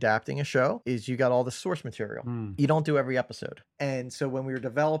when you're adapting a show is you got all the source material. You don't do every episode. And so when we were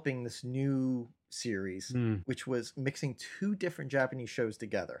developing this new series, which was mixing 2 different Japanese shows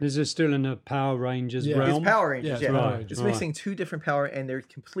together. Is it still in the Power Rangers Yeah. realm? It's Power Rangers, Yeah, yeah. it's Power Rangers. It's mixing 2 different power, and they're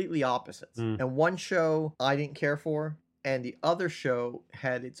completely opposites. And one show I didn't care for, and the other show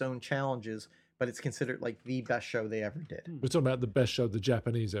had its own challenges, but it's considered like the best show they ever did. We're talking about the best show the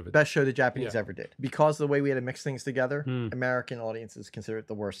Japanese ever did. Best show the Japanese Yeah. ever did. Because of the way we had to mix things together, American audiences consider it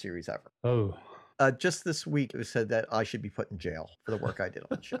the worst series ever. Oh, Just this week, it was said that I should be put in jail for the work I did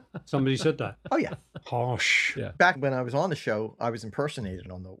on the show. somebody said that. Oh, yeah. Harsh. Yeah. Back when I was on the show, I was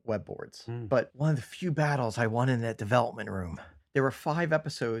impersonated on the web boards. But one of the few battles I won in that development room, there were 5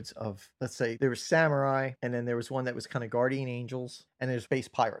 episodes of, let's say, there was Samurai, and then there was one that was kind of Guardian Angels, and there's Space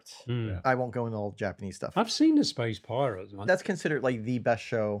Pirates. I won't go into all the Japanese stuff. I've seen the Space Pirates one. That's considered like the best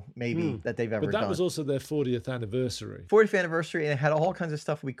show, maybe, that they've ever But that done. was also their 40th anniversary. 40th anniversary, and it had all kinds of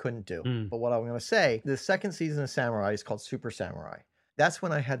stuff we couldn't do. But what I'm going to say, the second season of Samurai is called Super Samurai. That's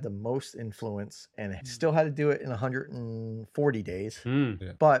when I had the most influence, and I still had to do it in 140 days.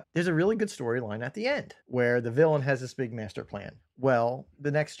 But there's a really good storyline at the end where the villain has this big master plan. Well,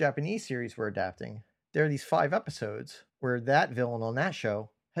 the next Japanese series we're adapting, there are these 5 episodes where that villain on that show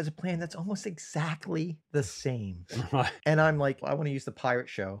has a plan that's almost exactly the same. Right. And I'm like, I want to use the pirate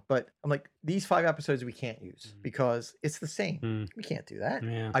show, but I'm like, these 5 episodes we can't use because it's the same. We can't do that.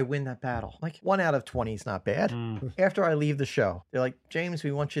 Yeah. I win that battle. Like 1 out of 20 is not bad. After I leave the show, they're like, James,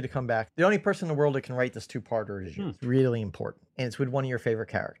 we want you to come back. The only person in the world that can write this 2-parter is you. It's really important. And it's with one of your favorite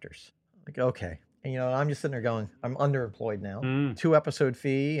characters. Like, okay. And, you know, I'm just sitting there going, I'm underemployed now. 2-episode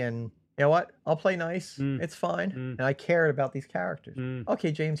fee, and you know what? I'll play nice. It's fine. And I cared about these characters.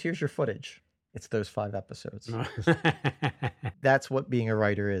 Okay, James, here's your footage. It's those 5 episodes. That's what being a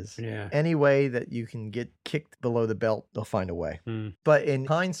writer is. Yeah. Any way that you can get kicked below the belt, they'll find a way. But in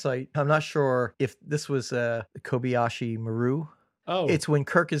hindsight, I'm not sure if this was Kobayashi Maru. Oh, It's when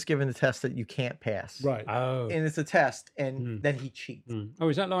Kirk is given a test that you can't pass. right. Oh. And it's a test, and then he cheats. Oh,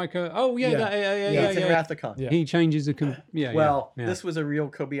 is that like a? Oh, yeah, Yeah. yeah. It's in Wrath of Khan. Yeah. He changes the. Yeah. Well, yeah. this was a real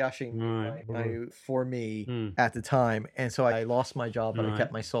Kobayashi Right. for me at the time. And so I lost my job, but I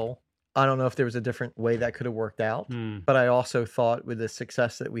kept my soul. I don't know if there was a different way that could have worked out, but I also thought with the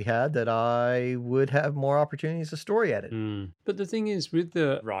success that we had that I would have more opportunities to story edit. But the thing is, with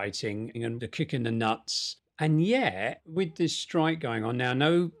the writing and the kick in the nuts, and yet with this strike going on now,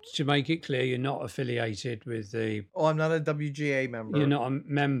 no, to make it clear, you're not affiliated with the. Oh, I'm not a WGA member. You're not a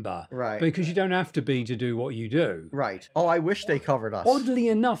member, Right. Because you don't have to be to do what you do. Right. Oh, I wish they covered us. Oddly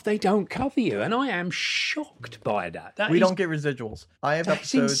enough, they don't cover you, and I am shocked by that. We don't get residuals. I have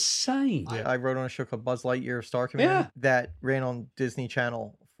That's episodes. insane. I wrote on a show called Buzz Lightyear Star Command that ran on Disney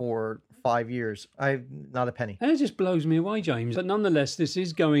Channel for 5 years. I have not a penny. And it just blows me away, James. But nonetheless, this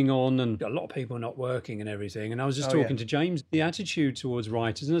is going on, and a lot of people are not working and everything. And I was just talking to James, the attitude towards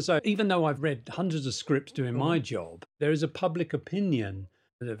writers. And so, even though I've read hundreds of scripts doing my job, there is a public opinion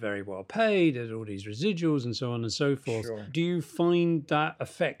that they're very well paid, there's all these residuals and so on and so forth. Sure. Do you find that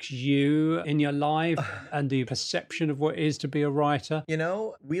affects you in your life and the perception of what it is to be a writer? You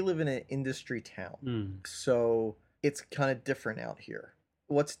know, we live in an industry town, so it's kind of different out here.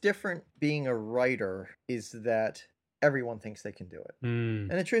 What's different being a writer is that everyone thinks they can do it. And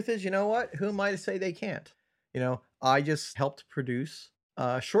the truth is, you know what? Who am I to say they can't? You know, I just helped produce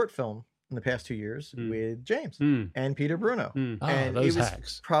a short film in the past 2 years with James and Peter Bruno. And those it was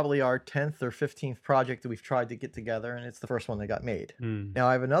hacks. probably our 10th or 15th project that we've tried to get together, and it's the first one that got made. Now,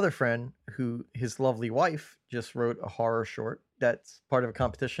 I have another friend who his lovely wife just wrote a horror short that's part of a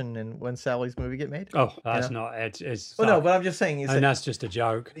competition, and when Sally's movie get made. Oh, that's not it. It's Well, no, but I'm just saying. and that's just a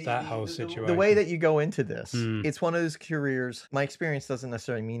joke, that whole situation. The way that you go into this, it's one of those careers. My experience doesn't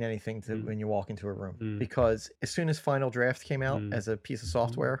necessarily mean anything to when you walk into a room, because as soon as Final Draft came out as a piece of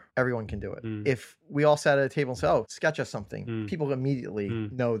software, everyone can do it. If we all sat at a table and said, "Oh, sketch us something," people immediately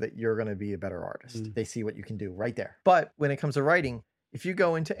know that you're going to be a better artist. They see what you can do right there. But when it comes to writing, if you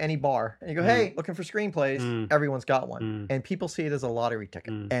go into any bar and you go, "Hey, looking for screenplays," everyone's got one. And people see it as a lottery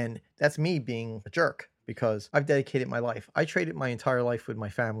ticket. And that's me being a jerk, because I've dedicated my life. I traded my entire life with my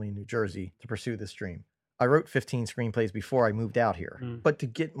family in New Jersey to pursue this dream. I wrote 15 screenplays before I moved out here. But to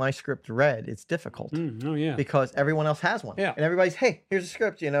get my script read, it's difficult. Oh, yeah. Because everyone else has one. Yeah. And everybody's, hey, here's a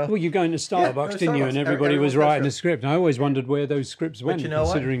script, you know. Well, you go into Starbucks, go to didn't you? Starbucks. And everybody was Everyone's got writing a script. And I always wondered where those scripts went, you know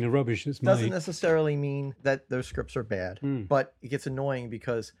what? considering the rubbish that's Doesn't made. necessarily mean that those scripts are bad, but it gets annoying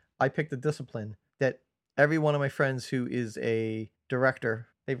because I picked a discipline that every one of my friends who is a director,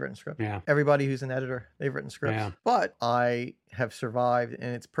 they've written scripts. Yeah. Everybody who's an editor, they've written scripts. Yeah. But I have survived,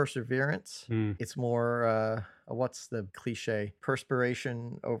 and it's perseverance. It's more, what's the cliche?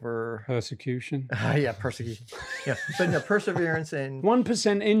 Perspiration over... Persecution. yeah, persecution. Yeah. But no, perseverance and...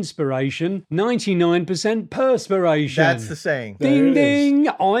 1% inspiration, 99% perspiration. That's the saying. Ding, ding.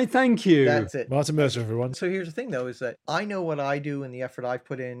 I thank you. That's it. Martin Mercer, everyone. So here's the thing, though, is that I know what I do and the effort I've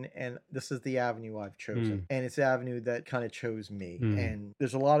put in, and this is the avenue I've chosen. And it's the avenue that kind of chose me. And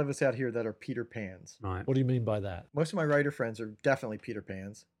there's a lot of us out here that are Peter Pans. Right. What do you mean by that? Most of my writer friends are definitely Peter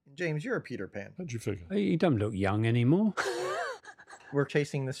Pans. James, you're a Peter Pan. How'd you figure? You don't look young anymore. We're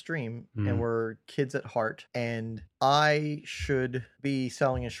chasing this dream, and we're kids at heart, and I should be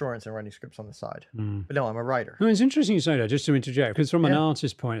selling insurance and writing scripts on the side. But no, I'm a writer. No, it's interesting you say that, just to interject, because from an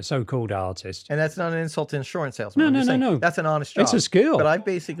artist point, a so-called artist. And that's not an insult to insurance salesman. No. That's an honest job. It's a skill. But I've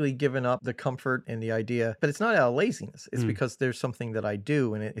basically given up the comfort and the idea, but it's not out of laziness. It's because there's something that I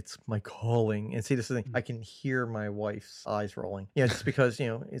do, and it's my calling. And see, this is the thing. I can hear my wife's eyes rolling. Yeah, just because,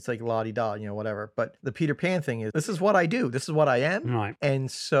 it's like la-di-da, whatever. But the Peter Pan thing is, this is what I do. This is what I am. Right. And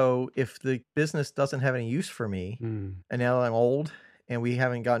so if the business doesn't have any use for me, and now that I'm old, and we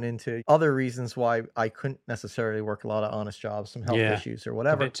haven't gotten into other reasons why I couldn't necessarily work a lot of honest jobs, some health issues or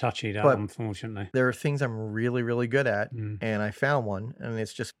whatever. A bit touchy, that, But unfortunately. there are things I'm really, really good at, and I found one, and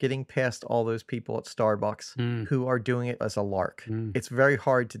it's just getting past all those people at Starbucks who are doing it as a lark. It's very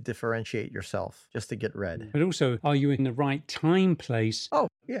hard to differentiate yourself just to get read. But also, are you in the right time, place? Oh,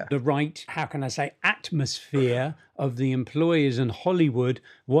 yeah. The right, how can I say, atmosphere of the employers in Hollywood?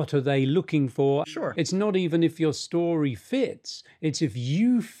 What are they looking for? Sure. It's not even if your story fits. It's if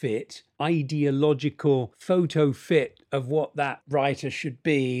you fit, ideological photo fit of what that writer should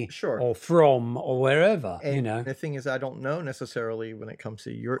be, Sure. or from, or wherever, And the thing is, I don't know necessarily when it comes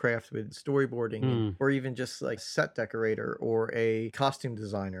to your craft with storyboarding or even just like set decorator or a costume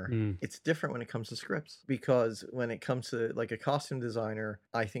designer. It's different when it comes to scripts, because when it comes to like a costume designer,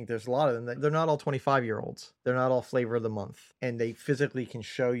 I think there's a lot of them that they're not all 25-year-olds. They're not all flavor of the month, and they physically can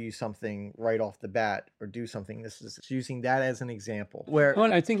show you something right off the bat or do something. This is using that as an example where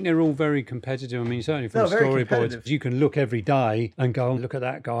Well, I think they're all very competitive. I mean, certainly from No, very storyboards, competitive. you can look every day and go, look at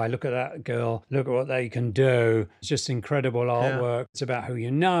that guy, look at that girl, look at what they can do. It's just incredible artwork. It's about who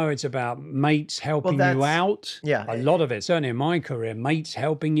you know. It's about mates helping you that's- out. yeah. A lot of it, certainly in my career, mates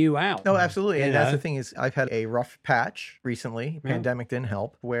helping you out. No, absolutely. You And that's know? the thing is I've had a rough patch recently. Pandemic didn't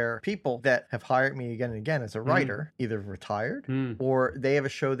help, where people that have hired me again and again as a writer either retired or they have a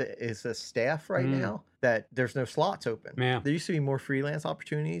show that is a staff right now that there's no slots open. Yeah. There used to be more freelance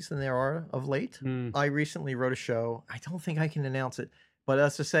opportunities than there are of late. I recently wrote a show. I don't think I can announce it, but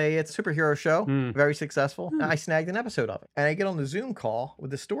let's just say it's a superhero show, very successful. I snagged an episode of it. And I get on the Zoom call with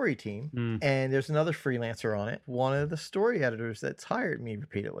the story team, and there's another freelancer on it, one of the story editors that's hired me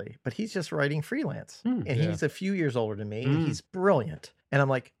repeatedly, but he's just writing freelance. And he's a few years older than me, and he's brilliant. And I'm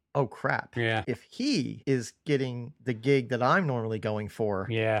like, oh crap. Yeah. If he is getting the gig that I'm normally going for,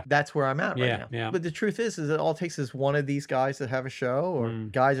 Yeah. that's where I'm at right now. Yeah. But the truth is it all takes is one of these guys that have a show or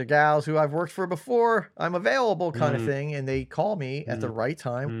guys or gals who I've worked for before, I'm available kind of thing. And they call me at the right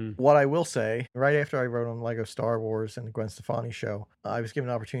time. What I will say, right after I wrote on Lego Star Wars and the Gwen Stefani show, I was given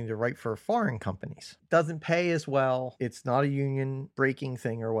an opportunity to write for foreign companies. Doesn't pay as well. It's not a union breaking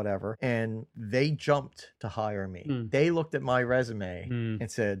thing or whatever. And they jumped to hire me. They looked at my resume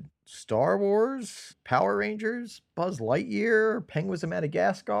and said, Star Wars, Power Rangers, Buzz Lightyear, Penguins of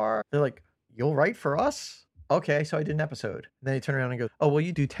Madagascar. They're like, you'll write for us? Okay, so I did an episode. Then they turn around and go, oh, will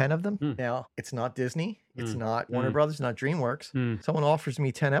you do 10 of them? Now, it's not Disney. It's not Warner Brothers, not DreamWorks. Someone offers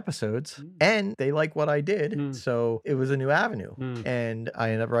me 10 episodes and they like what I did. So it was a new avenue. And I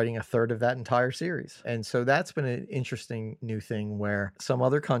ended up writing a third of that entire series. And so that's been an interesting new thing where some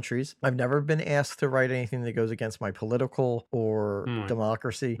other countries, I've never been asked to write anything that goes against my political or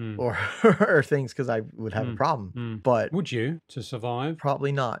democracy or, or things because I would have a problem. But Would you to survive?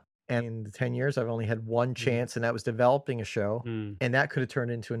 probably not. And in the 10 years, I've only had one chance, and that was developing a show. And that could have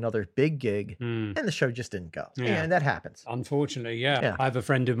turned into another big gig. And the show just didn't go. Yeah. And that happens. Unfortunately, yeah. Yeah. I have a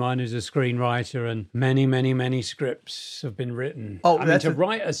friend of mine who's a screenwriter, and many, many, many scripts have been written. Oh, I mean, that's to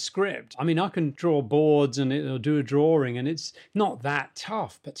write a script, I mean, I can draw boards and it'll do a drawing, and it's not that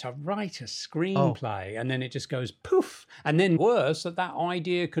tough, but to write a screenplay and then it just goes poof. And then worse, that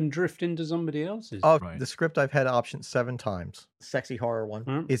idea can drift into somebody else's. Oh, the script I've had optioned 7 times. Sexy horror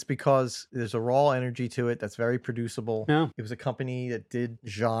one. It's because there's a raw energy to it that's very producible. Yeah. It was a company that did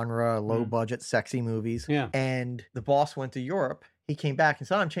genre, low budget, sexy movies. Yeah. And the boss went to Europe. He came back and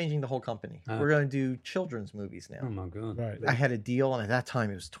said, I'm changing the whole company. We're going to do children's movies now. Oh my God. Right. I had a deal, and at that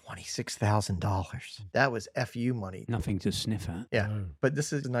time it was $26,000. That was FU money. Nothing to sniff at. Yeah. No. But this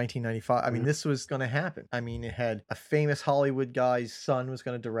is 1995. I mean, this was going to happen. I mean, it had a famous Hollywood guy's son was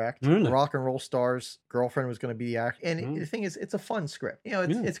going to direct. Really? Rock and roll star's girlfriend was going to be the actor. And the thing is, it's a fun script. You know,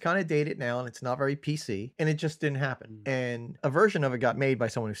 it's kind of dated now, and it's not very PC. And it just didn't happen. And a version of it got made by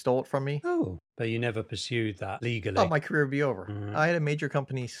someone who stole it from me. Oh, but you never pursued that legally. Oh, my career would be over. I had a major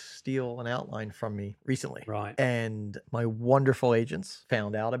company steal an outline from me recently. Right. And my wonderful agents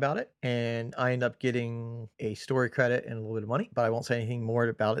found out about it. And I ended up getting a story credit and a little bit of money. But I won't say anything more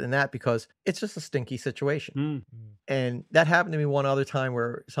about it than that because it's just a stinky situation. And that happened to me one other time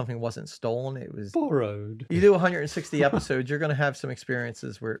where something wasn't stolen. It was Borrowed. You do 160 episodes, you're going to have some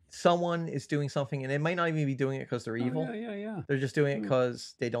experiences where someone is doing something and they might not even be doing it because they're evil. Yeah. They're just doing it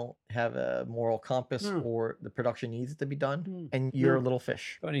because they don't have a moral compass or the production needs it to be done. And you're a little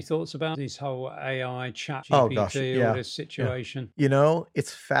fish. Got any thoughts about this whole AI chat Oh, GPT, gosh, all yeah. this situation? You know,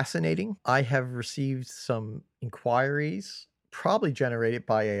 it's fascinating. I have received some inquiries, probably generated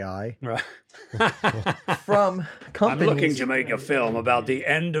by AI, Right. from companies. I'm looking to make a film about the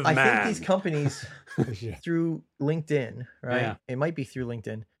end of I man. think these companies Yeah. through LinkedIn, right? Yeah. It might be through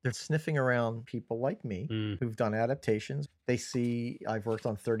LinkedIn. They're sniffing around people like me who've done adaptations. They see I've worked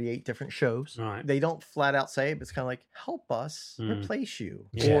on 38 different shows. Right. They don't flat out say it, but it's kind of like, help us replace you.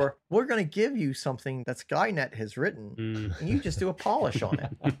 Yeah. Or we're going to give you something that Skynet has written and you just do a polish on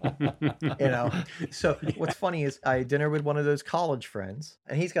it. You know? So what's funny is I had dinner with one of those college friends,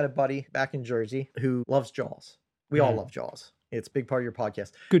 and he's got a buddy back in Jersey who loves Jaws. We all love Jaws. It's a big part of your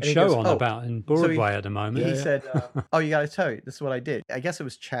podcast. Good And he show goes, on "Oh." about in So Broadway at the moment. He said, oh, you got to tell you, this is what I did. I guess it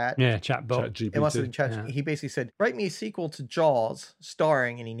was chat. Yeah, chatbot. ChatGPT. It must have been chat. Yeah. He basically said, write me a sequel to Jaws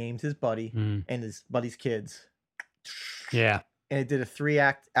starring, and he named his buddy and his buddy's kids. Yeah, And it did a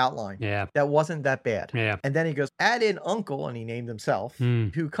 3-act outline. yeah, That wasn't that bad. yeah, And then he goes, add in Uncle, and he named himself,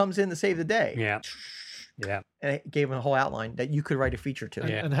 who comes in to save the day. yeah, yeah. And it gave him a whole outline that you could write a feature to.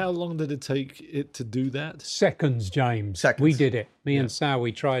 Yeah. And how long did it take it to do that? Seconds, James. Seconds. We did it. Me and Sal,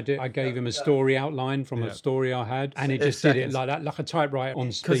 we tried it. I gave him a story outline from a story I had, and it It's just did it seconds. like that, like a typewriter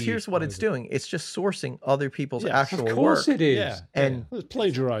on speed. Because here's what it's doing. It's just sourcing other people's Yes, actual Of course work. it is. Yeah. And It's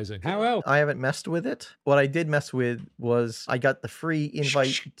plagiarizing. How else? I haven't messed with it. What I did mess with was I got the free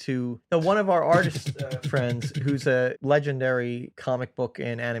invite to one of our artist friends who's a legendary comic book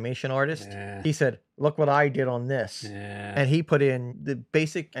and animation artist. Yeah. He said, look what I did on this. Yeah. And he put in the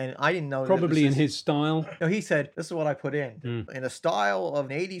basic, and I didn't know. that Probably this in is- his style. No, he said, this is what I put in. In a style of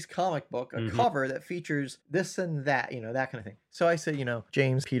an 80s comic book, a cover that features this and that, that kind of thing. So I said,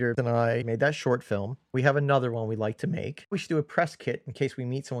 James, Peter, and I made that short film. We have another one we'd like to make. We should do a press kit in case we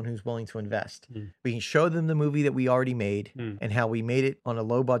meet someone who's willing to invest. We can show them the movie that we already made and how we made it on a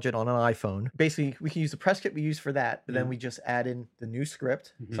low budget on an iPhone. Basically, we can use the press kit we use for that, but then we just add in the new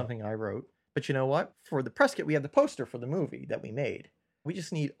script, something I wrote. But you know what? For the press kit, we have the poster for the movie that we made. We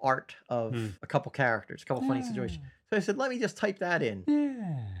just need art of a couple characters, a couple funny situations. So I said, let me just type that in.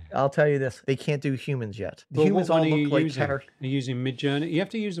 Yeah. I'll tell you this, they can't do humans yet. The But humans what all one are you look like using? characters. Are you using Midjourney? You have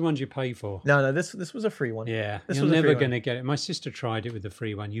to use the ones you pay for. No, this was a free one. Yeah, This you're was a free never one. going to get it. My sister tried it with the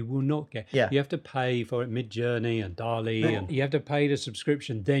free one. You will not get. Yeah. You have to pay for it. Midjourney and DALL-E, and you have to pay the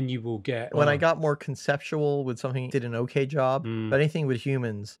subscription. Then you will get. When I got more conceptual with something, did an okay job. But anything with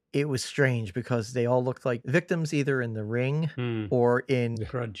humans, it was strange because they all looked like victims either in The Ring or in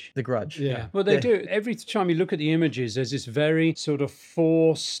Grudge. The Grudge. Yeah. Well, they Yeah. do. Every time you look at the images, there's this very sort of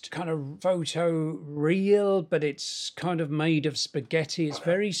forced kind of photo real, but it's kind of made of spaghetti. It's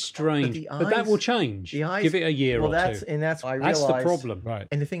very strange. the But that eyes- will change. The eyes, Give it a year well, or that's, two. And that's, I That's the realized- problem. Right.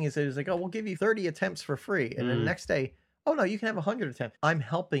 And the thing is, it was like, oh, we'll give you 30 attempts for free. And then the next day, oh, no, you can have 100 attempts. I'm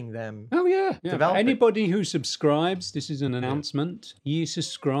helping them. Oh yeah. Develop it. Anybody who subscribes, this is an announcement. You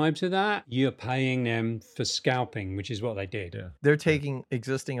subscribe to that, you're paying them for scalping, which is what they did. Yeah. They're taking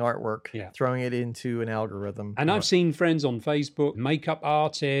existing artwork, Yeah. throwing it into an algorithm. And I've seen friends on Facebook, makeup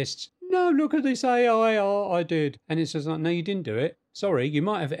artists, no, look at this AI I did. And it says, like, no, you didn't do it. Sorry, you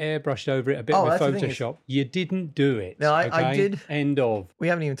might have airbrushed over it a bit with that's the thing is- Photoshop. You didn't do it. No, I okay? did. End of. We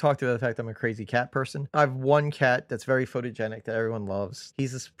haven't even talked about the fact I'm a crazy cat person. I have one cat that's very photogenic that everyone loves.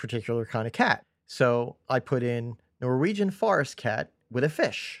 He's this particular kind of cat. So I put in Norwegian forest cat with a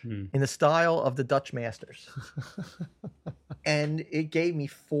fish in the style of the Dutch masters. And it gave me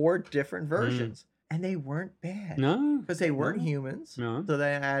 4 different versions. And they weren't bad. No. Because they weren't humans. No. So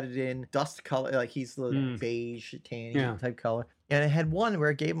they added in dust color, like he's the beige, tan Yeah. type color. And it had one where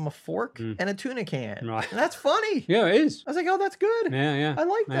it gave him a fork and a tuna can. Right. And that's funny. Yeah, it is. I was like, oh, that's good. Yeah, yeah. I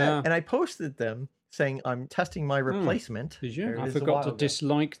like that. Yeah. And I posted them saying, I'm testing my replacement. Did you? There it I is a forgot while to ago.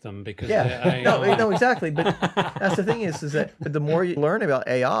 dislike them because Yeah, they're AI. no, exactly. But that's the thing is that the more you learn about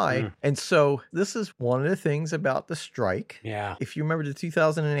AI, and so this is one of the things about the strike. Yeah. If you remember the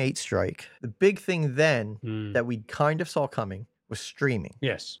 2008 strike, the big thing then that we kind of saw coming was streaming.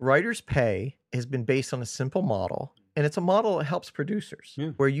 Yes. Writers' pay has been based on a simple model, and it's a model that helps producers,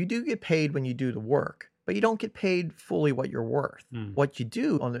 where you do get paid when you do the work, but you don't get paid fully what you're worth. What you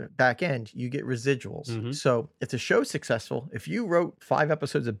do on the back end, you get residuals. So if the show's successful, if you wrote 5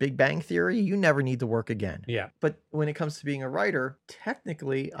 episodes of Big Bang Theory, you never need to work again. Yeah. But when it comes to being a writer,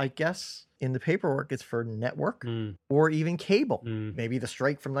 technically, I guess in the paperwork, it's for network or even cable. Maybe the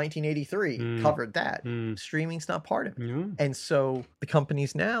strike from 1983 covered that. Streaming's not part of it. And so the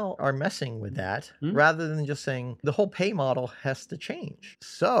companies now are messing with that rather than just saying the whole pay model has to change.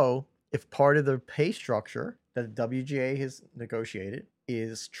 So if part of the pay structure that the WGA has negotiated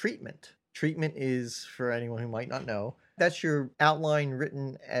is treatment. Treatment is, for anyone who might not know, that's your outline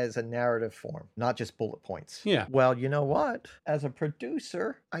written as a narrative form, not just bullet points. Yeah. Well, you know what? As a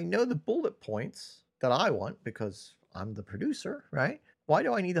producer, I know the bullet points that I want because I'm the producer, right? Why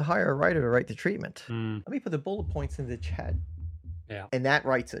do I need to hire a writer to write the treatment? Let me put the bullet points in the chat. Yeah. And that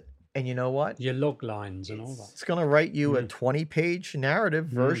writes it. And you know what? Your log lines and all that. It's going to write you a 20-page narrative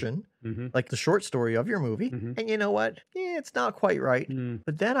version, like the short story of your movie. And you know what? Yeah, it's not quite right.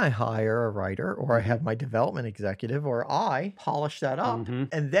 But then I hire a writer or I have my development executive or I polish that up.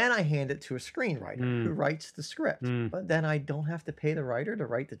 And then I hand it to a screenwriter who writes the script. But then I don't have to pay the writer to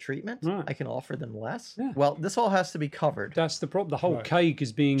write the treatment. Right. I can offer them less. Yeah. Well, this all has to be covered. That's the problem. The whole cake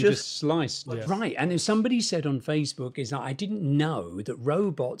is being just sliced. Yes. Right. And if somebody said on Facebook is that I didn't know that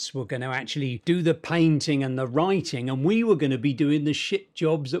robots were going to actually do the painting and the writing and we were going to be doing the shit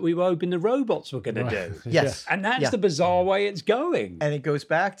jobs that we were hoping the robots were going to do. Yes. And that's Yeah. the bizarre way it's going. And it goes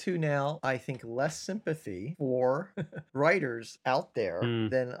back to now, I think, less sympathy for writers out there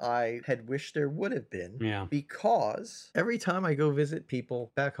than I had wished there would have been. Yeah. Because every time I go visit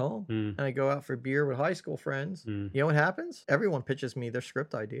people back home and I go out for beer with high school friends, you know what happens? Everyone pitches me their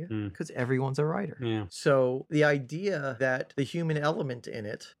script idea because everyone's a writer. Yeah. So the idea that the human element in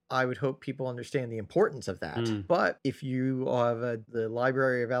it, I would hope people understand the importance of that. But if you have the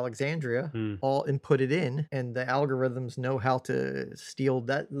Library of Alexandria all inputted in and the algorithms know how to steal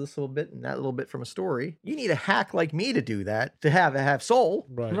this little bit and that little bit from a story, you need a hack like me to do that, to have soul.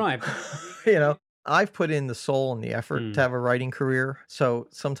 Right. You know, I've put in the soul and the effort to have a writing career. So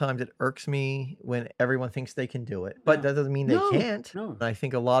sometimes it irks me when everyone thinks they can do it, but that doesn't mean they can't. No. And I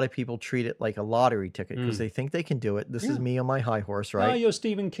think a lot of people treat it like a lottery ticket because they think they can do it. This is me on my high horse, Oh, right? you're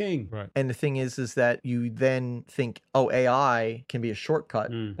Stephen King. Right. And the thing is that you then think, oh, AI can be a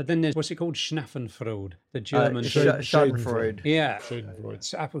shortcut. But then there's, what's it called? Schnappenfreude, the German. Schadenfreude. Yeah. Schadenfreude.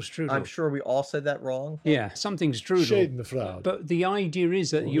 It's apple strudel. I'm sure we all said that wrong. Yeah, something strudel. Schadenfreude. But the idea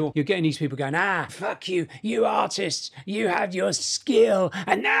is that you're getting these people going, fuck you, you artists, you have your skill,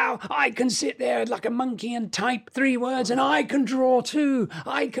 and now I can sit there like a monkey and type 3 words, and I can draw too.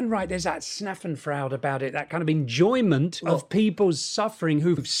 I can write. There's that Schnappenfreude about it, that kind of enjoyment of people's suffering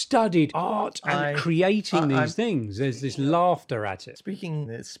who've studied art and creating these things. There's this laughter at it. Speaking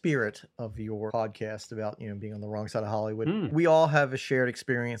the spirit of your podcast about, being on the wrong side of Hollywood, we all have a shared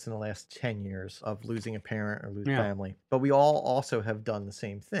experience in the last 10 years of losing a parent or losing family. But we all also have done the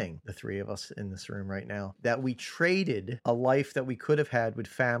same thing, the 3 of us in this room right now, that we traded a life that we could have had with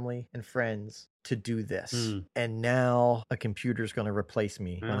family and friends to do this. And now a computer's going to replace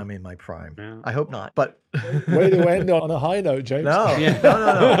me when I'm in my prime. I hope not. But Way to end on a high note, James. no,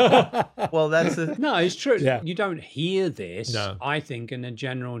 no. Well, that's the... No, it's true. Yeah. You don't hear this, No. I think, in the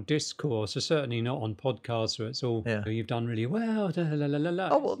general discourse, or certainly not on podcasts where it's all, you've done really well, da, la, la, la, la.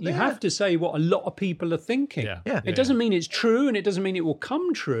 Oh, well, you have to say what a lot of people are thinking. Yeah. It doesn't mean it's true, and it doesn't mean it will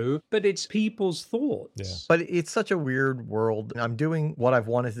come true, but it's people's thoughts. But it's such a weird world. I'm doing what I've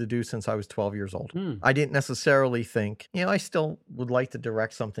wanted to do since I was 12 years years old. I didn't necessarily think, I still would like to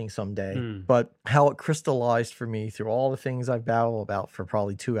direct something someday, but how it crystallized for me through all the things I've battled about for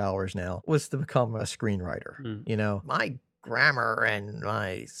probably 2 hours now was to become a screenwriter. My grammar and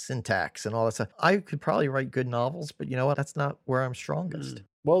my syntax and all that stuff. I could probably write good novels, but you know what? That's not where I'm strongest.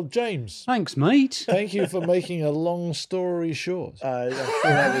 Well, James. Thanks, mate. Thank you for making a long story short. I'm sure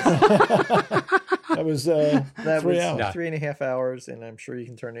that That was 3 hours. 3.5 hours, and I'm sure you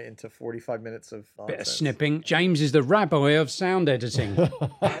can turn it into 45 minutes of nonsense. Bit of snipping. James is the rabbi of sound editing.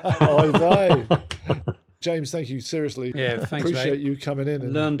 Aye, aye. James, thank you. Seriously. Yeah, thanks, Appreciate mate. you coming in.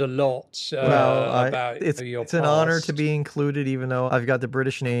 And Learned a lot about it's your an honor to past. be included, even though I've got the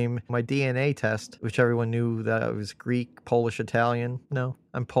British name. My DNA test, which everyone knew that I was Greek, Polish, Italian. No,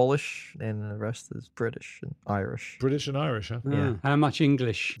 I'm Polish, and the rest is British and Irish. British and Irish, huh? Yeah. How much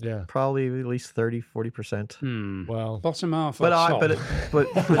English? Yeah. Probably at least 30-40%. Well, Bottom half. But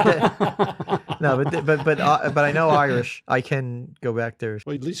I know Irish. I can go back there.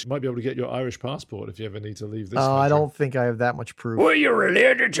 well, at least you might be able to get your Irish passport if you ever need to leave this. I country. don't think I have that much proof. Were you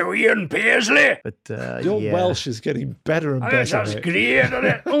related to Ian Paisley? But Your yeah. Welsh is getting better and better. That's mate. great, isn't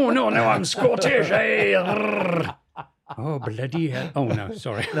it? Oh, no, I'm Scottish. Oh, bloody hell. Oh, no,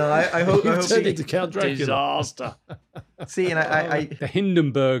 sorry. No, I hope. You turned into Count Dracula. Disaster. See, and I The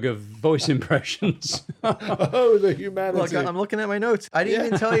Hindenburg of voice impressions. Oh, the humanity. look. I'm looking at my notes. I didn't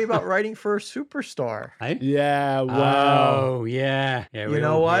even tell you about writing for a superstar. Hey? Yeah, wow. Oh, yeah. You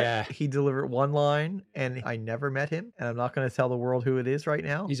know what? He delivered one line, and I never met him, and I'm not going to tell the world who it is right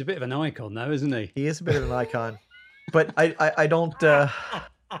now. He's a bit of an icon, though, isn't he? He is a bit of an icon, but I don't.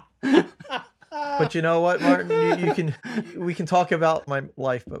 But you know what, Martin? We can talk about my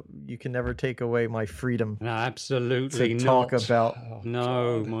life, but you can never take away my freedom No, absolutely to not. talk about.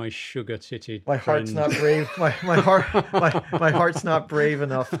 No, my sugar-titted My heart's friend. not brave. My heart's not brave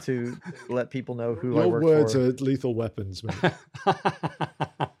enough to let people know who I Your work words for. are lethal weapons, man.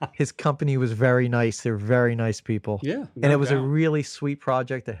 His company was very nice. They're very nice people. Yeah, And no it was a doubt. really sweet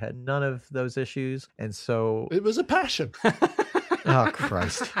project that had none of those issues. And so, It was a passion. oh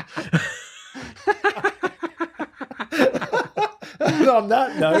Christ. And on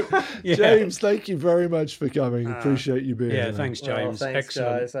that note, Yeah. James, thank you very much for coming. Appreciate you being Yeah, here. thanks, Well, James. thanks,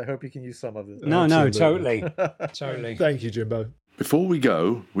 Excellent. guys. I hope you can use some of this. No, Absolutely. totally. Thank you, Jimbo. Before we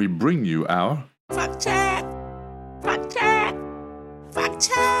go, we bring you our Fact check! Fact check! Fact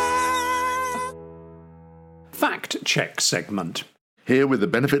check! Fact check segment. Here with the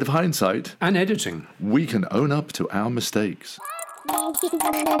benefit of hindsight, And editing. we can own up to our mistakes.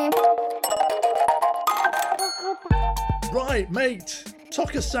 Right, mate.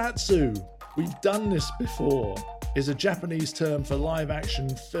 Tokusatsu. We've done this before. Is a Japanese term for live action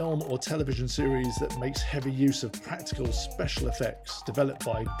film or television series that makes heavy use of practical special effects developed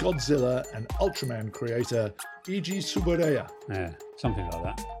by Godzilla and Ultraman creator Eiji Tsuburaya. Yeah, something like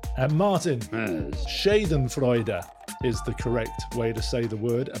that. And Martin, Yes. Schadenfreude is the correct way to say the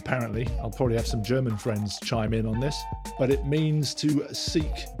word, apparently. I'll probably have some German friends chime in on this. But it means to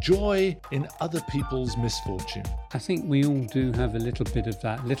seek joy in other people's misfortune. I think we all do have a little bit of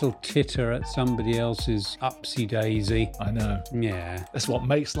that, little titter at somebody else's upsy-daisy. I know. Yeah, That's what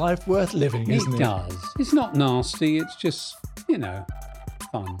makes life worth living, isn't it it? does. It's not nasty, it's just,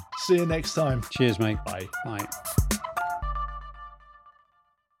 fun. See you next time. Cheers, mate. Bye. Bye.